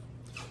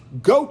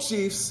 Go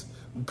Chiefs,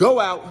 go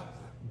out,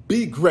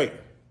 be great.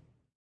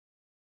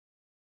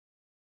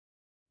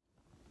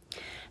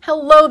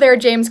 Hello there,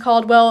 James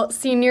Caldwell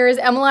seniors.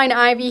 Emmeline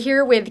Ivy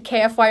here with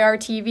KFYR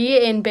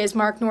TV in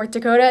Bismarck, North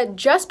Dakota.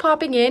 Just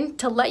popping in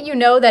to let you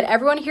know that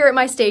everyone here at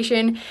my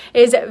station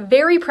is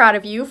very proud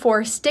of you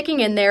for sticking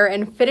in there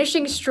and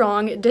finishing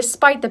strong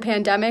despite the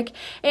pandemic,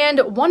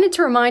 and wanted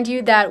to remind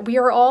you that we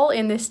are all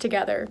in this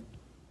together.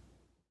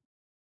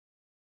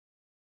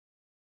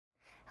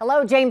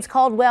 Hello, James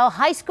Caldwell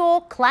High School,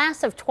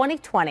 class of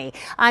 2020.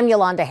 I'm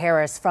Yolanda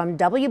Harris from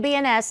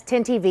WBNS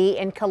 10 TV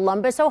in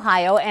Columbus,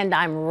 Ohio, and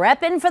I'm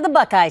repping for the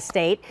Buckeye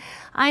State.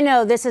 I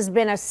know this has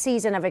been a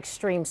season of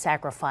extreme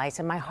sacrifice,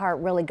 and my heart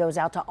really goes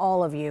out to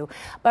all of you.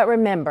 But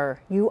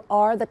remember, you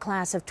are the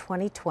class of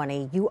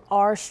 2020. You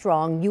are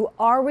strong, you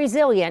are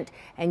resilient,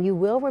 and you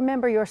will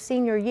remember your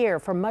senior year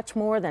for much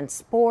more than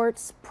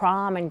sports,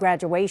 prom, and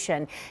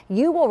graduation.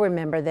 You will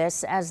remember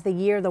this as the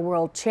year the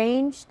world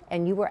changed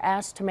and you were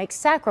asked to make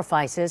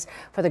sacrifices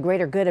for the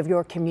greater good of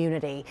your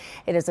community.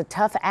 It is a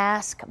tough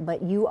ask,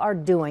 but you are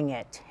doing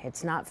it.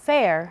 It's not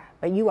fair,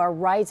 but you are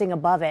rising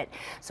above it.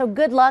 So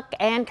good luck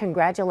and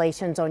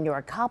congratulations on your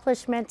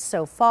accomplishments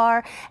so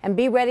far, and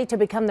be ready to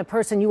become the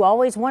person you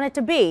always wanted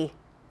to be.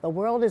 The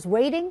world is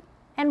waiting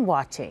and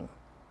watching.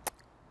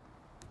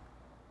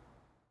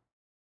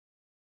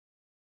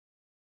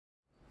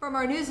 From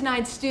our News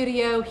 9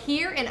 studio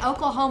here in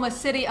Oklahoma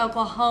City,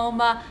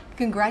 Oklahoma,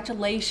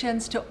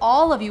 congratulations to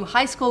all of you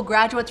high school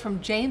graduates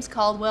from James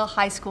Caldwell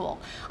High School.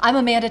 I'm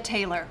Amanda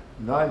Taylor.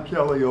 And I'm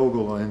Kelly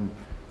Ogle, and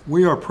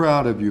we are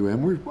proud of you,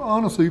 and we're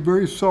honestly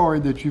very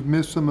sorry that you've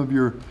missed some of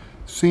your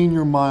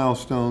senior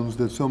milestones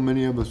that so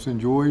many of us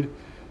enjoyed.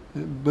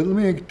 But let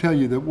me tell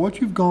you that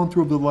what you've gone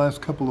through over the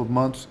last couple of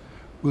months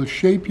will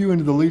shape you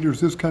into the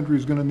leaders this country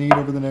is going to need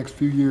over the next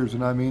few years,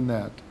 and I mean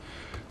that.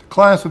 The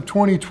class of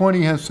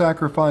 2020 has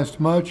sacrificed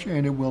much,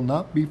 and it will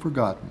not be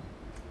forgotten.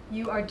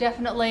 You are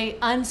definitely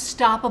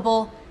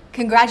unstoppable.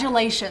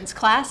 Congratulations,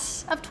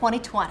 class of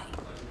 2020.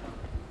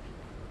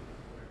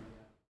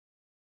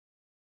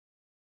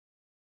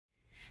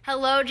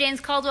 Hello,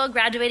 James Caldwell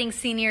graduating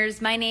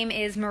seniors. My name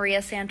is Maria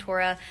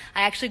Santora.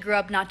 I actually grew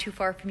up not too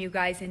far from you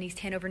guys in East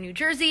Hanover, New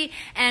Jersey,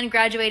 and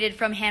graduated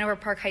from Hanover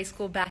Park High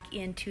School back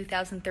in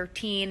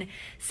 2013.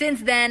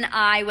 Since then,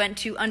 I went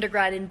to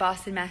undergrad in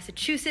Boston,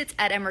 Massachusetts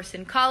at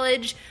Emerson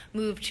College,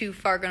 moved to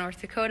Fargo,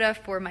 North Dakota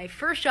for my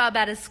first job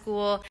out of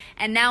school,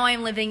 and now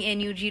I'm living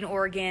in Eugene,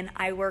 Oregon.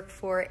 I work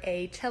for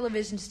a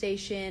television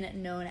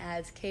station known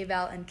as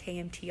KVAL and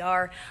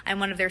KMTR.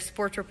 I'm one of their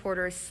sports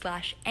reporters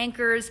 /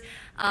 anchors,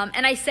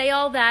 and I say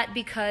all that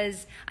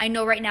because I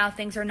know right now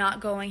things are not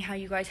going how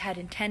you guys had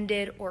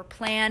intended or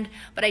planned,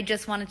 but I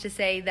just wanted to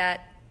say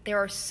that there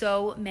are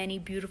so many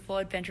beautiful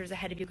adventures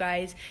ahead of you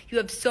guys. You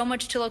have so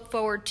much to look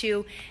forward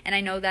to, and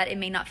I know that it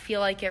may not feel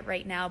like it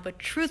right now, but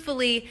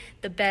truthfully,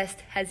 the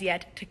best has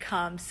yet to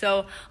come.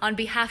 So on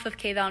behalf of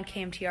KVAL and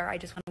KMTR, I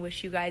just want to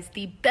wish you guys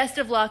the best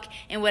of luck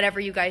in whatever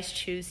you guys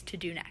choose to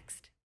do next.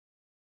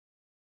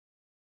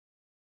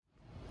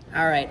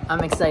 All right,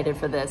 I'm excited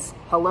for this.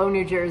 Hello,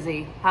 New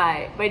Jersey.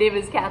 Hi, my name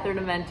is Catherine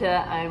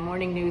Amenta. I'm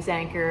morning news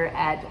anchor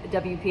at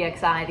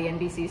WPXI, the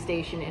NBC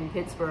station in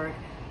Pittsburgh.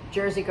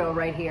 Jersey girl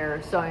right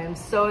here. So I am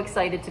so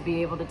excited to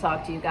be able to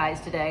talk to you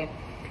guys today.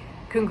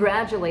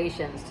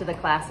 Congratulations to the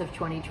class of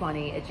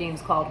 2020 at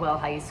James Caldwell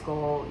High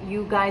School.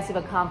 You guys have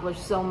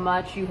accomplished so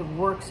much. You have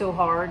worked so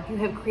hard. You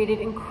have created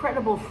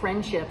incredible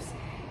friendships.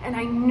 And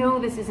I know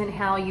this isn't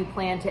how you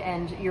plan to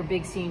end your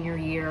big senior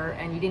year,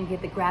 and you didn't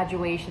get the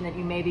graduation that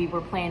you maybe were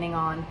planning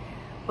on,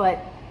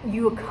 but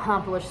you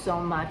accomplished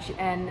so much,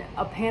 and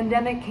a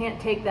pandemic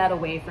can't take that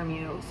away from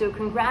you. So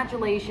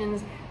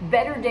congratulations,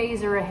 better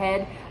days are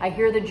ahead. I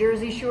hear the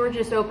Jersey Shore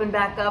just opened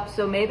back up,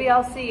 so maybe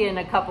I'll see you in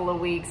a couple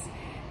of weeks.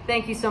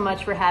 Thank you so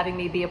much for having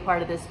me be a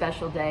part of this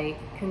special day.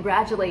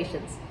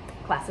 Congratulations,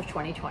 class of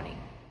 2020.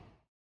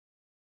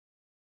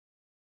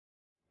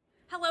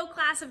 Hello,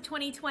 class of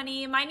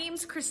 2020. My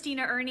name's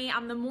Christina Ernie.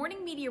 I'm the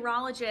morning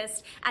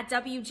meteorologist at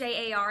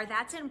WJAR.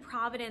 That's in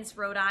Providence,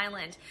 Rhode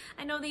Island.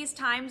 I know these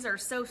times are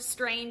so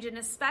strange, and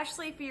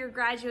especially for your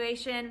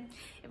graduation,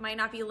 it might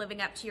not be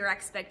living up to your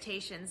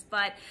expectations.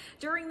 But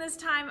during this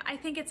time, I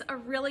think it's a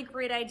really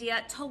great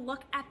idea to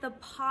look at the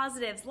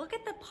positives. Look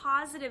at the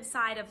positive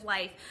side of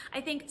life. I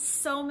think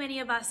so many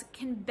of us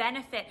can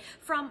benefit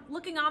from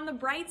looking on the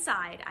bright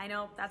side. I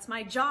know that's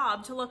my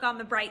job, to look on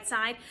the bright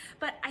side,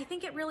 but I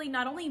think it really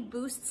not only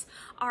boosts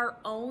our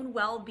own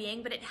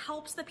well-being, but it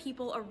helps the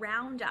people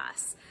around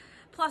us.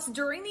 Plus,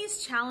 during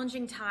these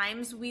challenging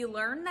times, we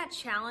learn that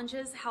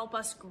challenges help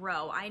us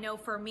grow. I know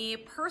for me,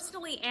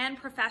 personally and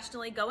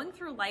professionally, going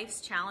through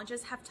life's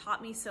challenges have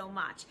taught me so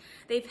much.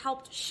 They've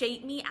helped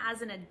shape me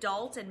as an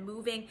adult, and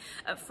moving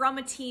from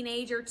a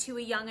teenager to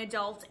a young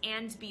adult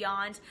and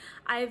beyond.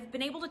 I've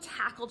been able to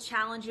tackle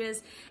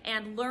challenges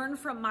and learn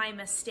from my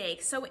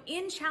mistakes. So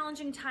in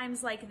challenging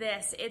times like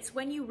this, it's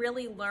when you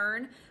really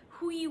learn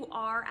who you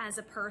are as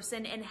a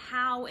person and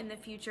how in the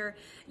future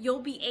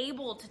you'll be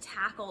able to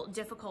tackle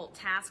difficult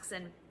tasks.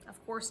 And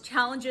of course,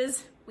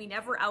 challenges, we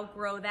never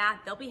outgrow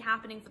that. They'll be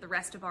happening for the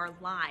rest of our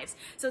lives.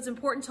 So it's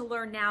important to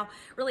learn now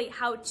really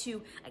how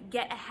to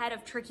get ahead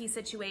of tricky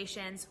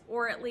situations,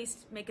 or at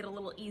least make it a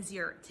little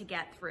easier to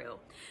get through.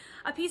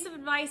 A piece of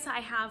advice I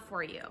have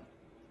for you: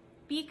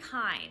 be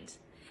kind.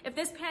 If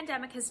this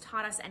pandemic has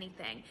taught us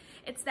anything,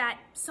 it's that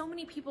so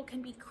many people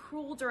can be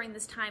cruel during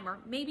this time, or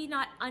maybe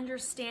not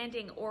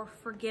understanding or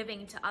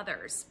forgiving to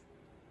others.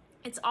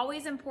 It's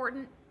always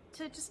important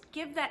to just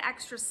give that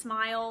extra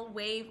smile,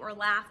 wave, or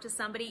laugh to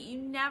somebody. You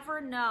never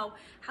know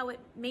how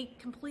it may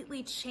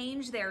completely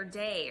change their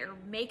day or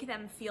make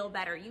them feel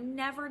better. You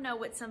never know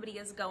what somebody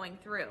is going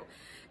through.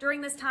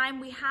 During this time,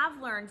 we have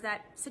learned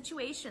that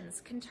situations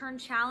can turn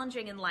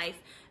challenging in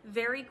life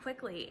very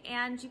quickly,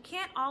 and you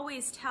can't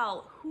always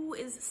tell who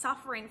is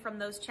suffering from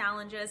those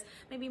challenges,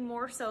 maybe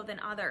more so than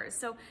others.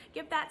 So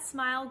give that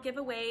smile, give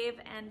a wave,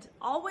 and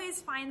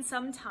always find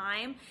some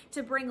time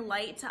to bring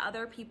light to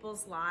other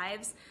people's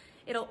lives.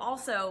 It'll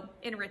also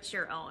enrich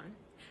your own.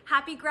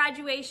 Happy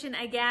graduation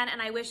again,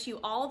 and I wish you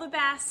all the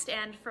best.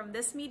 And from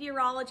this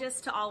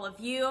meteorologist to all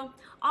of you,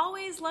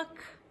 always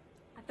look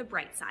at the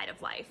bright side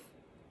of life.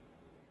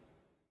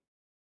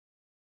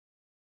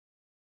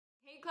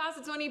 Hey, class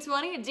of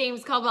 2020 at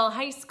James Caldwell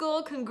High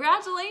School,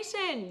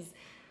 congratulations!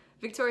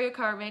 Victoria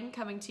Carmen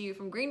coming to you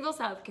from Greenville,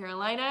 South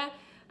Carolina.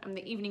 I'm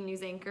the evening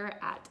news anchor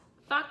at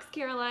Fox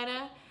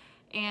Carolina,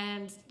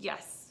 and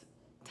yes,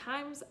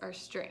 times are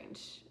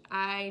strange.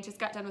 I just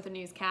got done with a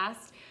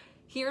newscast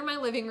here in my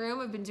living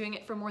room. I've been doing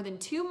it for more than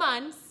 2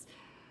 months.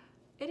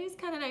 It is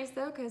kind of nice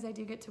though, because I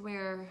do get to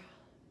wear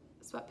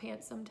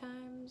sweatpants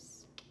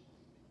sometimes.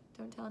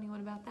 Don't tell anyone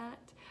about that.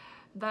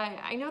 But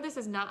I know this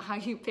is not how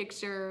you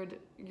pictured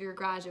your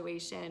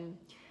graduation.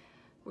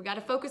 We got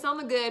to focus on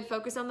the good,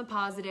 focus on the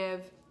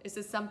positive. This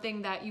is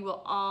something that you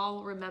will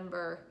all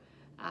remember.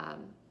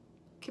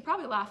 Could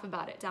probably laugh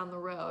about it down the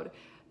road,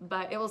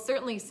 but it will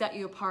certainly set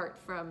you apart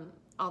from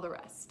all the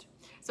rest.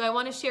 So I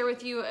want to share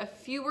with you a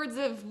few words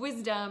of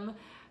wisdom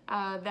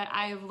that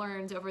I have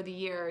learned over the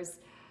years.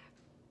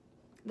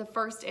 The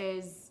first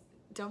is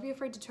don't be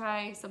afraid to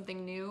try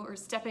something new or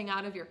stepping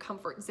out of your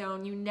comfort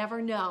zone. You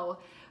never know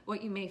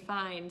what you may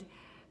find.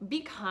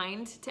 Be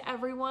kind to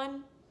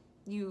everyone.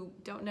 You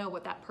don't know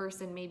what that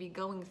person may be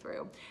going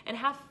through. And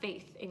have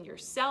faith in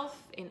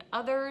yourself, in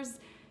others,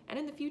 and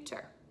in the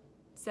future.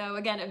 So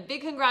again, a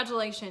big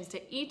congratulations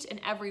to each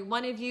and every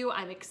one of you.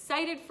 I'm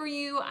excited for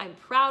you, I'm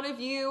proud of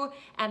you,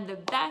 and the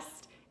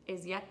best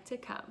is yet to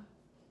come.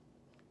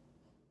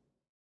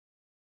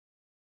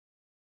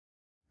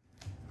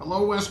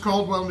 Hello, West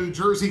Caldwell, New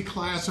Jersey,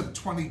 class of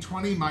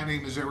 2020. My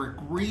name is Eric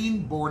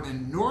Green, born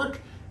in Newark,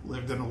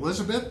 lived in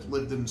Elizabeth,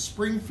 lived in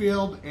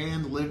Springfield,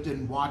 and lived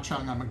in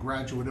Watchung. I'm a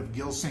graduate of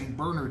Gill St.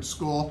 Bernard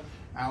School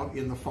out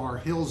in the Far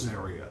Hills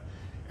area.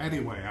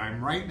 Anyway,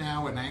 I'm right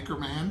now an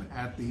anchorman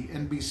at the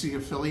NBC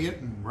affiliate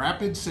in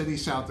Rapid City,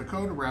 South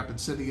Dakota. Rapid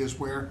City is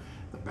where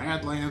the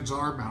Badlands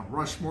are, Mount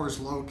Rushmore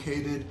is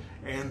located,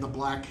 and the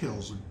Black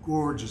Hills, the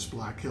gorgeous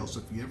Black Hills.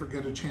 If you ever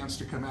get a chance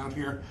to come out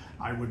here,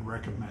 I would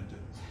recommend it.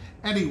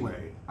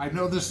 Anyway, I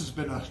know this has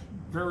been a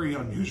very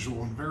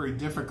unusual and very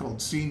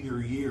difficult senior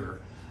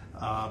year.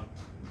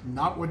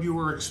 Not what you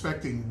were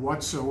expecting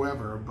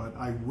whatsoever, but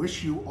I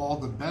wish you all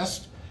the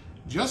best.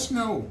 Just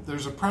know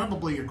there's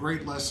probably a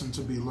great lesson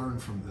to be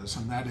learned from this,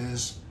 and that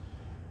is,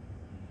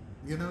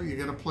 you know, you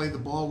got to play the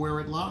ball where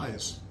it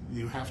lies.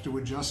 You have to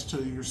adjust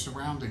to your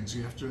surroundings.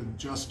 You have to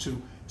adjust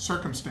to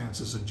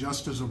circumstances.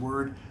 Adjust is a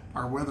word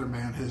our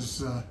weatherman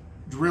has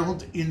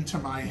drilled into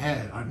my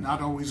head. I'm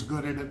not always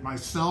good at it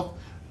myself,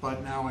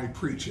 but now I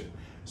preach it.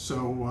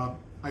 So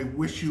I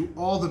wish you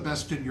all the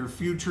best in your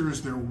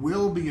futures. There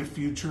will be a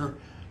future,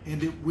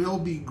 and it will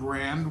be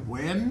grand.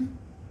 When?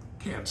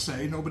 Can't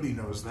say. Nobody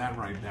knows that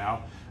right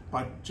now.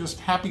 But just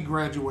happy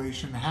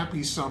graduation,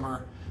 happy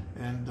summer,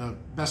 and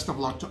best of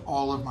luck to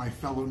all of my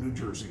fellow New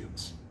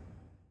Jerseyans.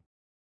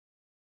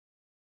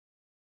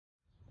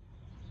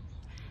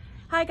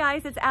 Hi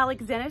guys, it's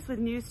Alex Zennis with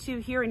News 2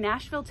 here in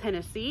Nashville,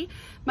 Tennessee.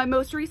 My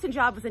most recent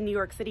job was in New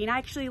York City, and I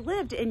actually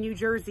lived in New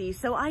Jersey,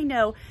 so I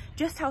know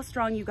just how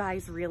strong you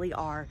guys really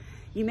are.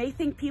 You may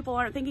think people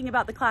aren't thinking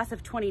about the class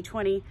of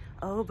 2020.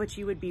 Oh, but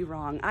you would be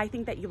wrong. I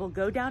think that you will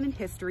go down in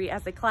history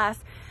as a class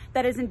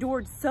that has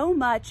endured so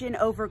much and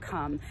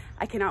overcome.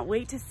 I cannot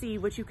wait to see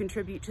what you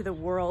contribute to the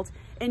world.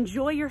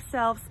 Enjoy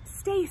yourselves,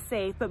 stay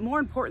safe, but more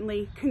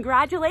importantly,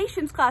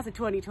 congratulations, class of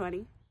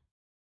 2020.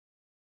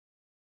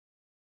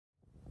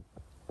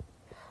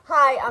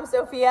 Hi, I'm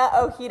Sophia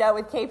Ojeda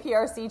with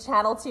KPRC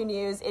Channel 2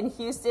 News in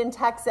Houston,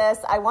 Texas.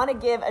 I want to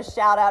give a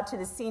shout out to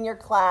the senior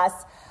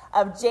class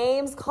of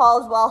James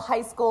Caldwell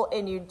High School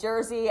in New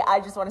Jersey. I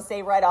just want to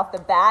say right off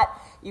the bat,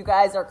 you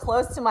guys are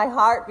close to my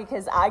heart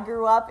because I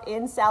grew up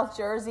in South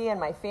Jersey and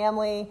my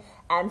family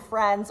and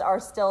friends are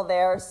still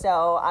there.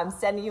 So I'm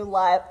sending you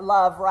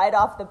love right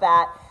off the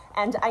bat.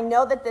 And I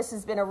know that this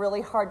has been a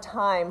really hard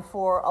time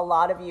for a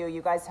lot of you.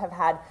 You guys have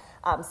had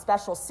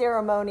special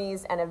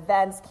ceremonies and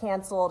events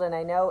canceled, and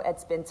I know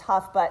it's been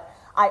tough, but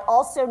I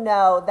also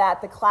know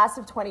that the class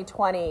of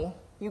 2020,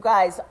 you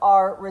guys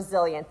are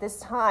resilient. This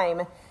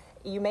time,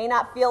 you may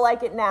not feel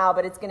like it now,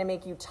 but it's going to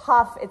make you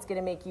tough, it's going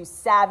to make you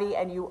savvy,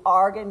 and you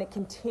are going to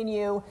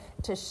continue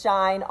to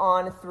shine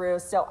on through.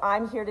 So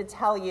I'm here to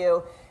tell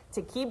you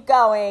to keep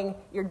going.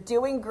 You're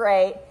doing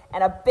great.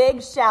 And a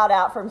big shout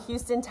out from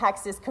Houston,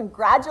 Texas.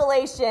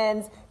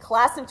 Congratulations,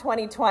 class of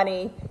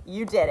 2020.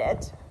 You did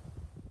it.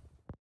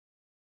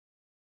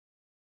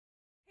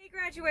 Hey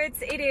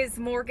graduates, it is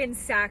Morgan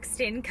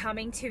Saxton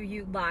coming to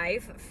you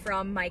live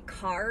from my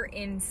car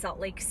in Salt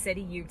Lake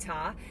City,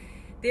 Utah.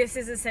 This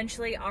is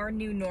essentially our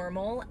new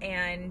normal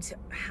and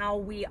how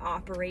we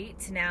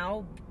operate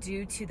now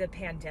due to the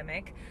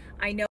pandemic.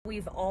 I know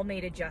we've all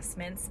made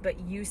adjustments, but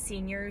you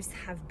seniors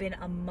have been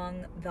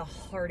among the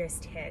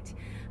hardest hit.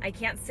 I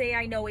can't say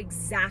I know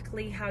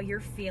exactly how you're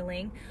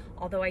feeling,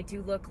 although I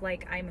do look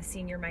like I'm a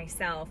senior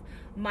myself.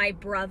 My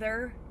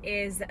brother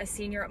is a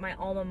senior at my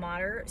alma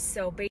mater,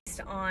 so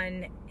based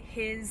on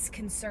his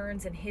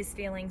concerns and his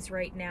feelings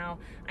right now,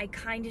 I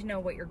kind of know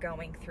what you're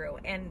going through.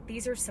 And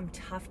these are some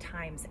tough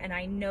times, and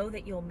I know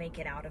that you'll make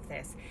it out of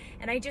this.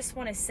 And I just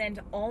want to send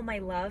all my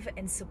love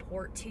and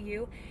support to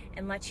you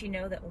and let you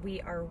know that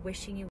we are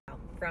wishing you well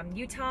from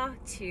Utah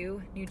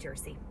to New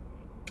Jersey.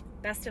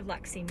 Best of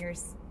luck,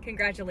 seniors.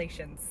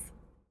 Congratulations.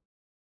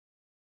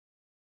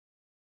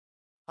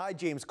 Hi,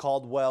 James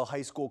Caldwell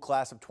High School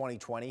class of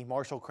 2020.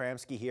 Marshall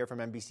Kramsky here from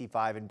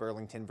NBC5 in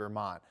Burlington,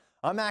 Vermont.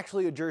 I'm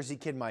actually a Jersey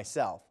kid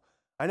myself.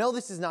 I know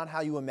this is not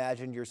how you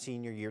imagined your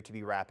senior year to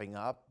be wrapping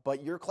up,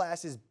 but your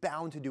class is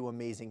bound to do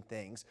amazing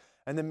things,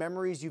 and the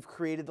memories you've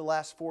created the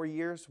last 4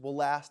 years will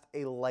last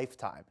a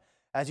lifetime.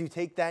 As you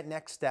take that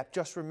next step,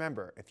 just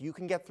remember, if you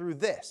can get through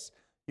this,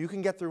 you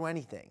can get through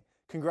anything.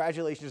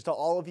 Congratulations to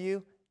all of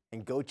you,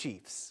 and go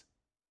Chiefs!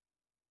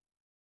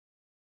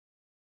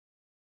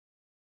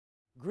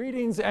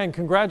 Greetings and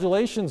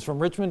congratulations from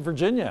Richmond,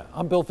 Virginia.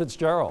 I'm Bill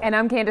Fitzgerald. And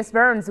I'm Candace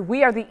Burns.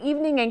 We are the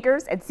evening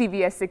anchors at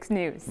CBS 6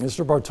 News.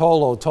 Mr.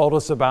 Bartolo told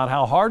us about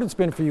how hard it's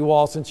been for you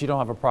all since you don't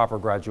have a proper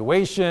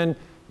graduation,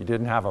 you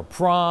didn't have a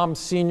prom,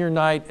 senior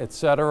night,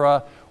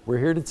 etc. We're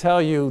here to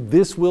tell you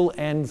this will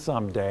end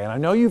someday. And I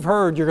know you've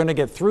heard you're going to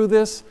get through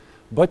this,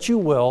 but you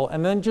will.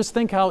 And then just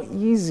think how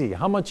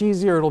much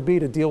easier it'll be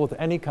to deal with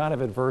any kind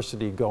of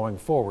adversity going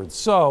forward.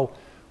 So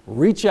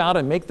reach out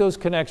and make those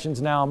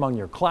connections now among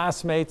your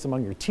classmates,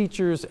 among your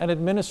teachers and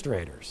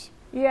administrators.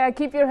 Yeah,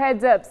 keep your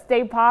heads up.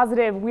 Stay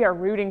positive. We are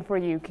rooting for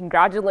you.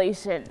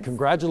 Congratulations.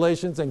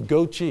 Congratulations and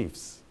go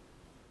Chiefs.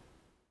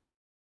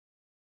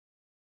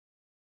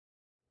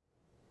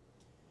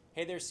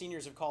 Hey there,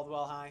 seniors of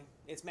Caldwell High.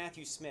 It's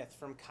Matthew Smith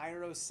from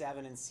Cairo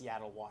 7 in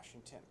Seattle,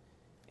 Washington.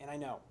 And I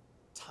know,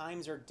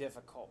 times are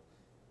difficult.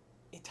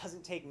 It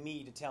doesn't take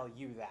me to tell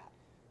you that.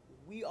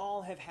 We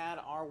all have had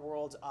our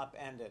worlds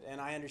upended, and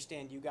I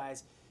understand you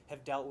guys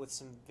have dealt with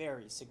some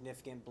very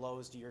significant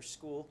blows to your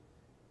school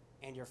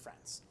and your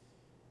friends.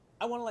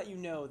 I want to let you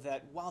know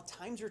that while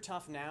times are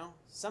tough now,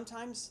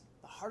 sometimes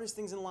the hardest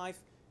things in life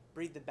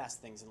breed the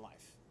best things in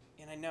life.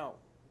 And I know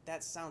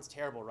that sounds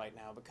terrible right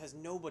now because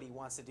nobody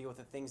wants to deal with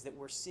the things that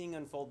we're seeing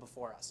unfold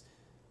before us.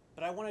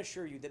 But I want to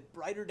assure you that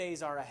brighter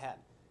days are ahead.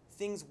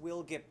 Things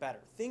will get better.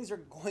 Things are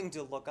going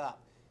to look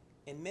up.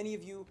 And many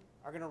of you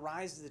are going to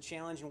rise to the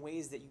challenge in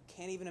ways that you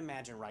can't even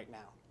imagine right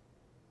now.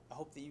 I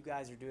hope that you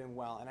guys are doing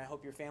well, and I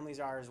hope your families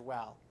are as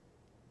well.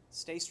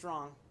 Stay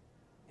strong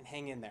and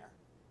hang in there.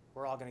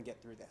 We're all going to get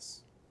through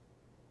this.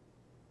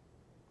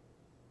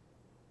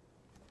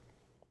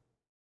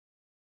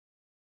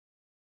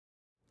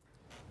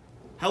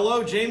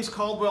 Hello, James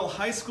Caldwell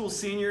High School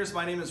seniors.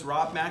 My name is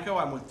Rob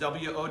Macco. I'm with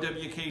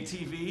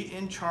WOWK-TV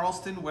in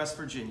Charleston, West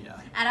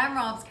Virginia. And I'm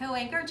Rob's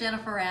co-anchor,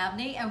 Jennifer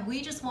Abney, and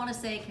we just want to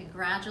say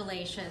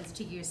congratulations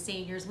to you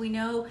seniors. We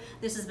know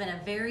this has been a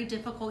very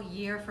difficult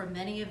year for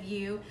many of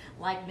you,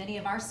 like many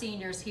of our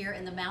seniors here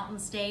in the Mountain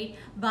State,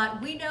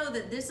 but we know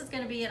that this is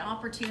going to be an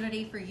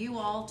opportunity for you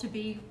all to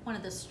be one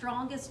of the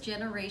strongest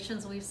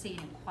generations we've seen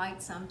in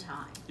quite some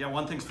time. Yeah,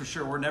 one thing's for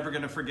sure, we're never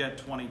going to forget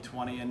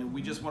 2020, and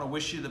we just want to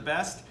wish you the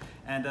best.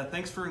 And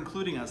thanks for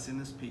including us in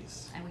this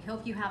piece. And we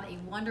hope you have a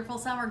wonderful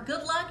summer.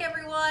 Good luck,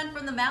 everyone,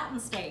 from the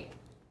Mountain State.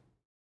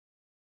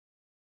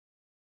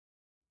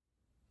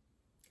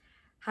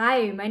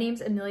 Hi, my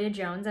name's Amelia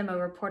Jones. I'm a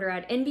reporter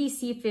at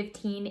NBC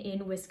 15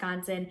 in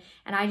Wisconsin,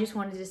 and I just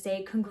wanted to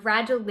say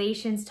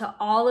congratulations to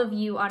all of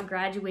you on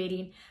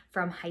graduating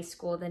from high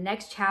school. The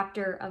next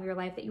chapter of your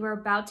life that you are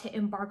about to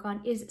embark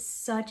on is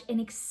such an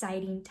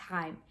exciting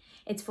time.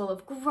 It's full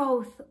of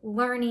growth,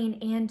 learning,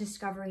 and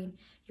discovering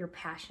your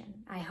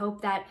passion. I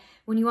hope that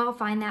when you all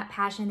find that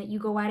passion that you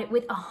go at it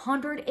with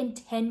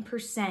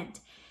 110%.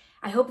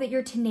 I hope that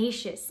you're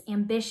tenacious,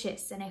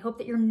 ambitious, and I hope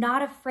that you're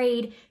not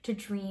afraid to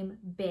dream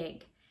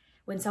big.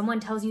 When someone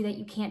tells you that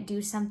you can't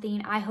do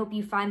something, I hope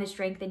you find the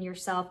strength in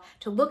yourself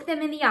to look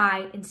them in the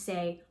eye and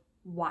say,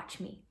 watch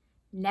me.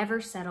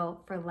 Never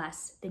settle for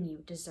less than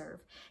you deserve.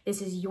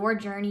 This is your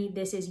journey.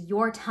 This is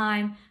your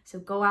time. So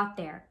go out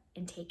there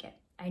and take it.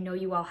 I know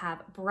you all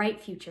have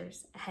bright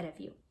futures ahead of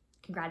you.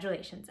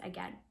 Congratulations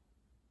again.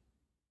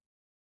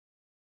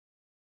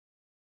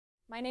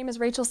 My name is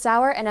Rachel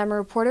Sauer, and I'm a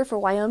reporter for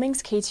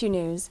Wyoming's K2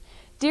 News.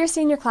 Dear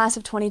senior class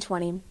of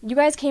 2020, you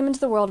guys came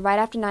into the world right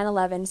after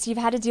 9/11, so you've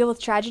had to deal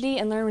with tragedy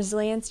and learn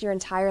resilience your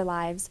entire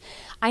lives.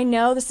 I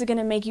know this is going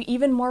to make you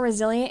even more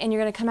resilient, and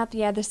you're going to come out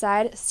the other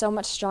side so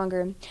much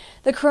stronger.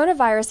 The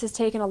coronavirus has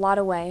taken a lot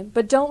away,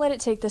 but don't let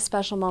it take this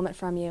special moment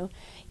from you.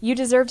 You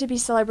deserve to be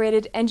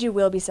celebrated, and you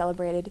will be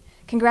celebrated.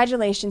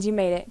 Congratulations, you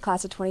made it,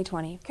 class of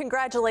 2020.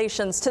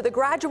 Congratulations to the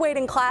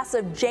graduating class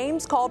of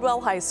James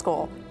Caldwell High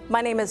School. My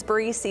name is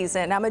Bree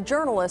Season. I'm a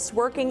journalist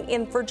working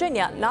in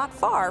Virginia, not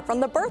far from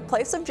the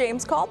birthplace of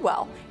James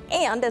Caldwell.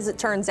 And as it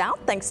turns out,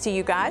 thanks to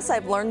you guys,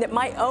 I've learned that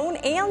my own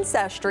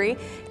ancestry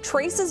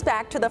traces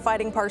back to the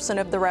fighting person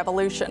of the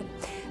Revolution.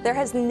 There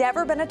has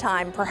never been a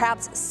time,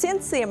 perhaps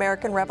since the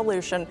American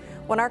Revolution,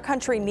 when our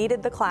country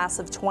needed the class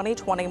of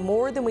 2020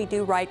 more than we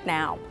do right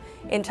now.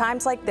 In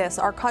times like this,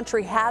 our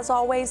country has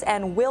always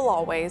and will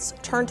always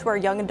turn to our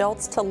young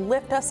adults to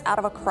lift us out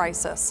of a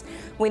crisis.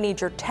 We need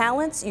your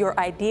talents, your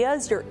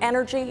ideas, your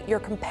energy, your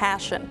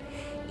compassion.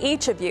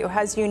 Each of you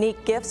has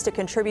unique gifts to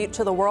contribute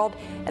to the world,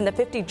 and the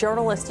 50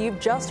 journalists you've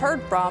just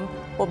heard from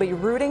will be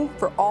rooting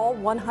for all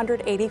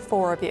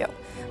 184 of you.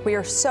 We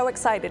are so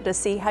excited to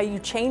see how you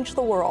change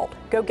the world.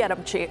 Go get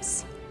 'em,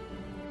 Chiefs.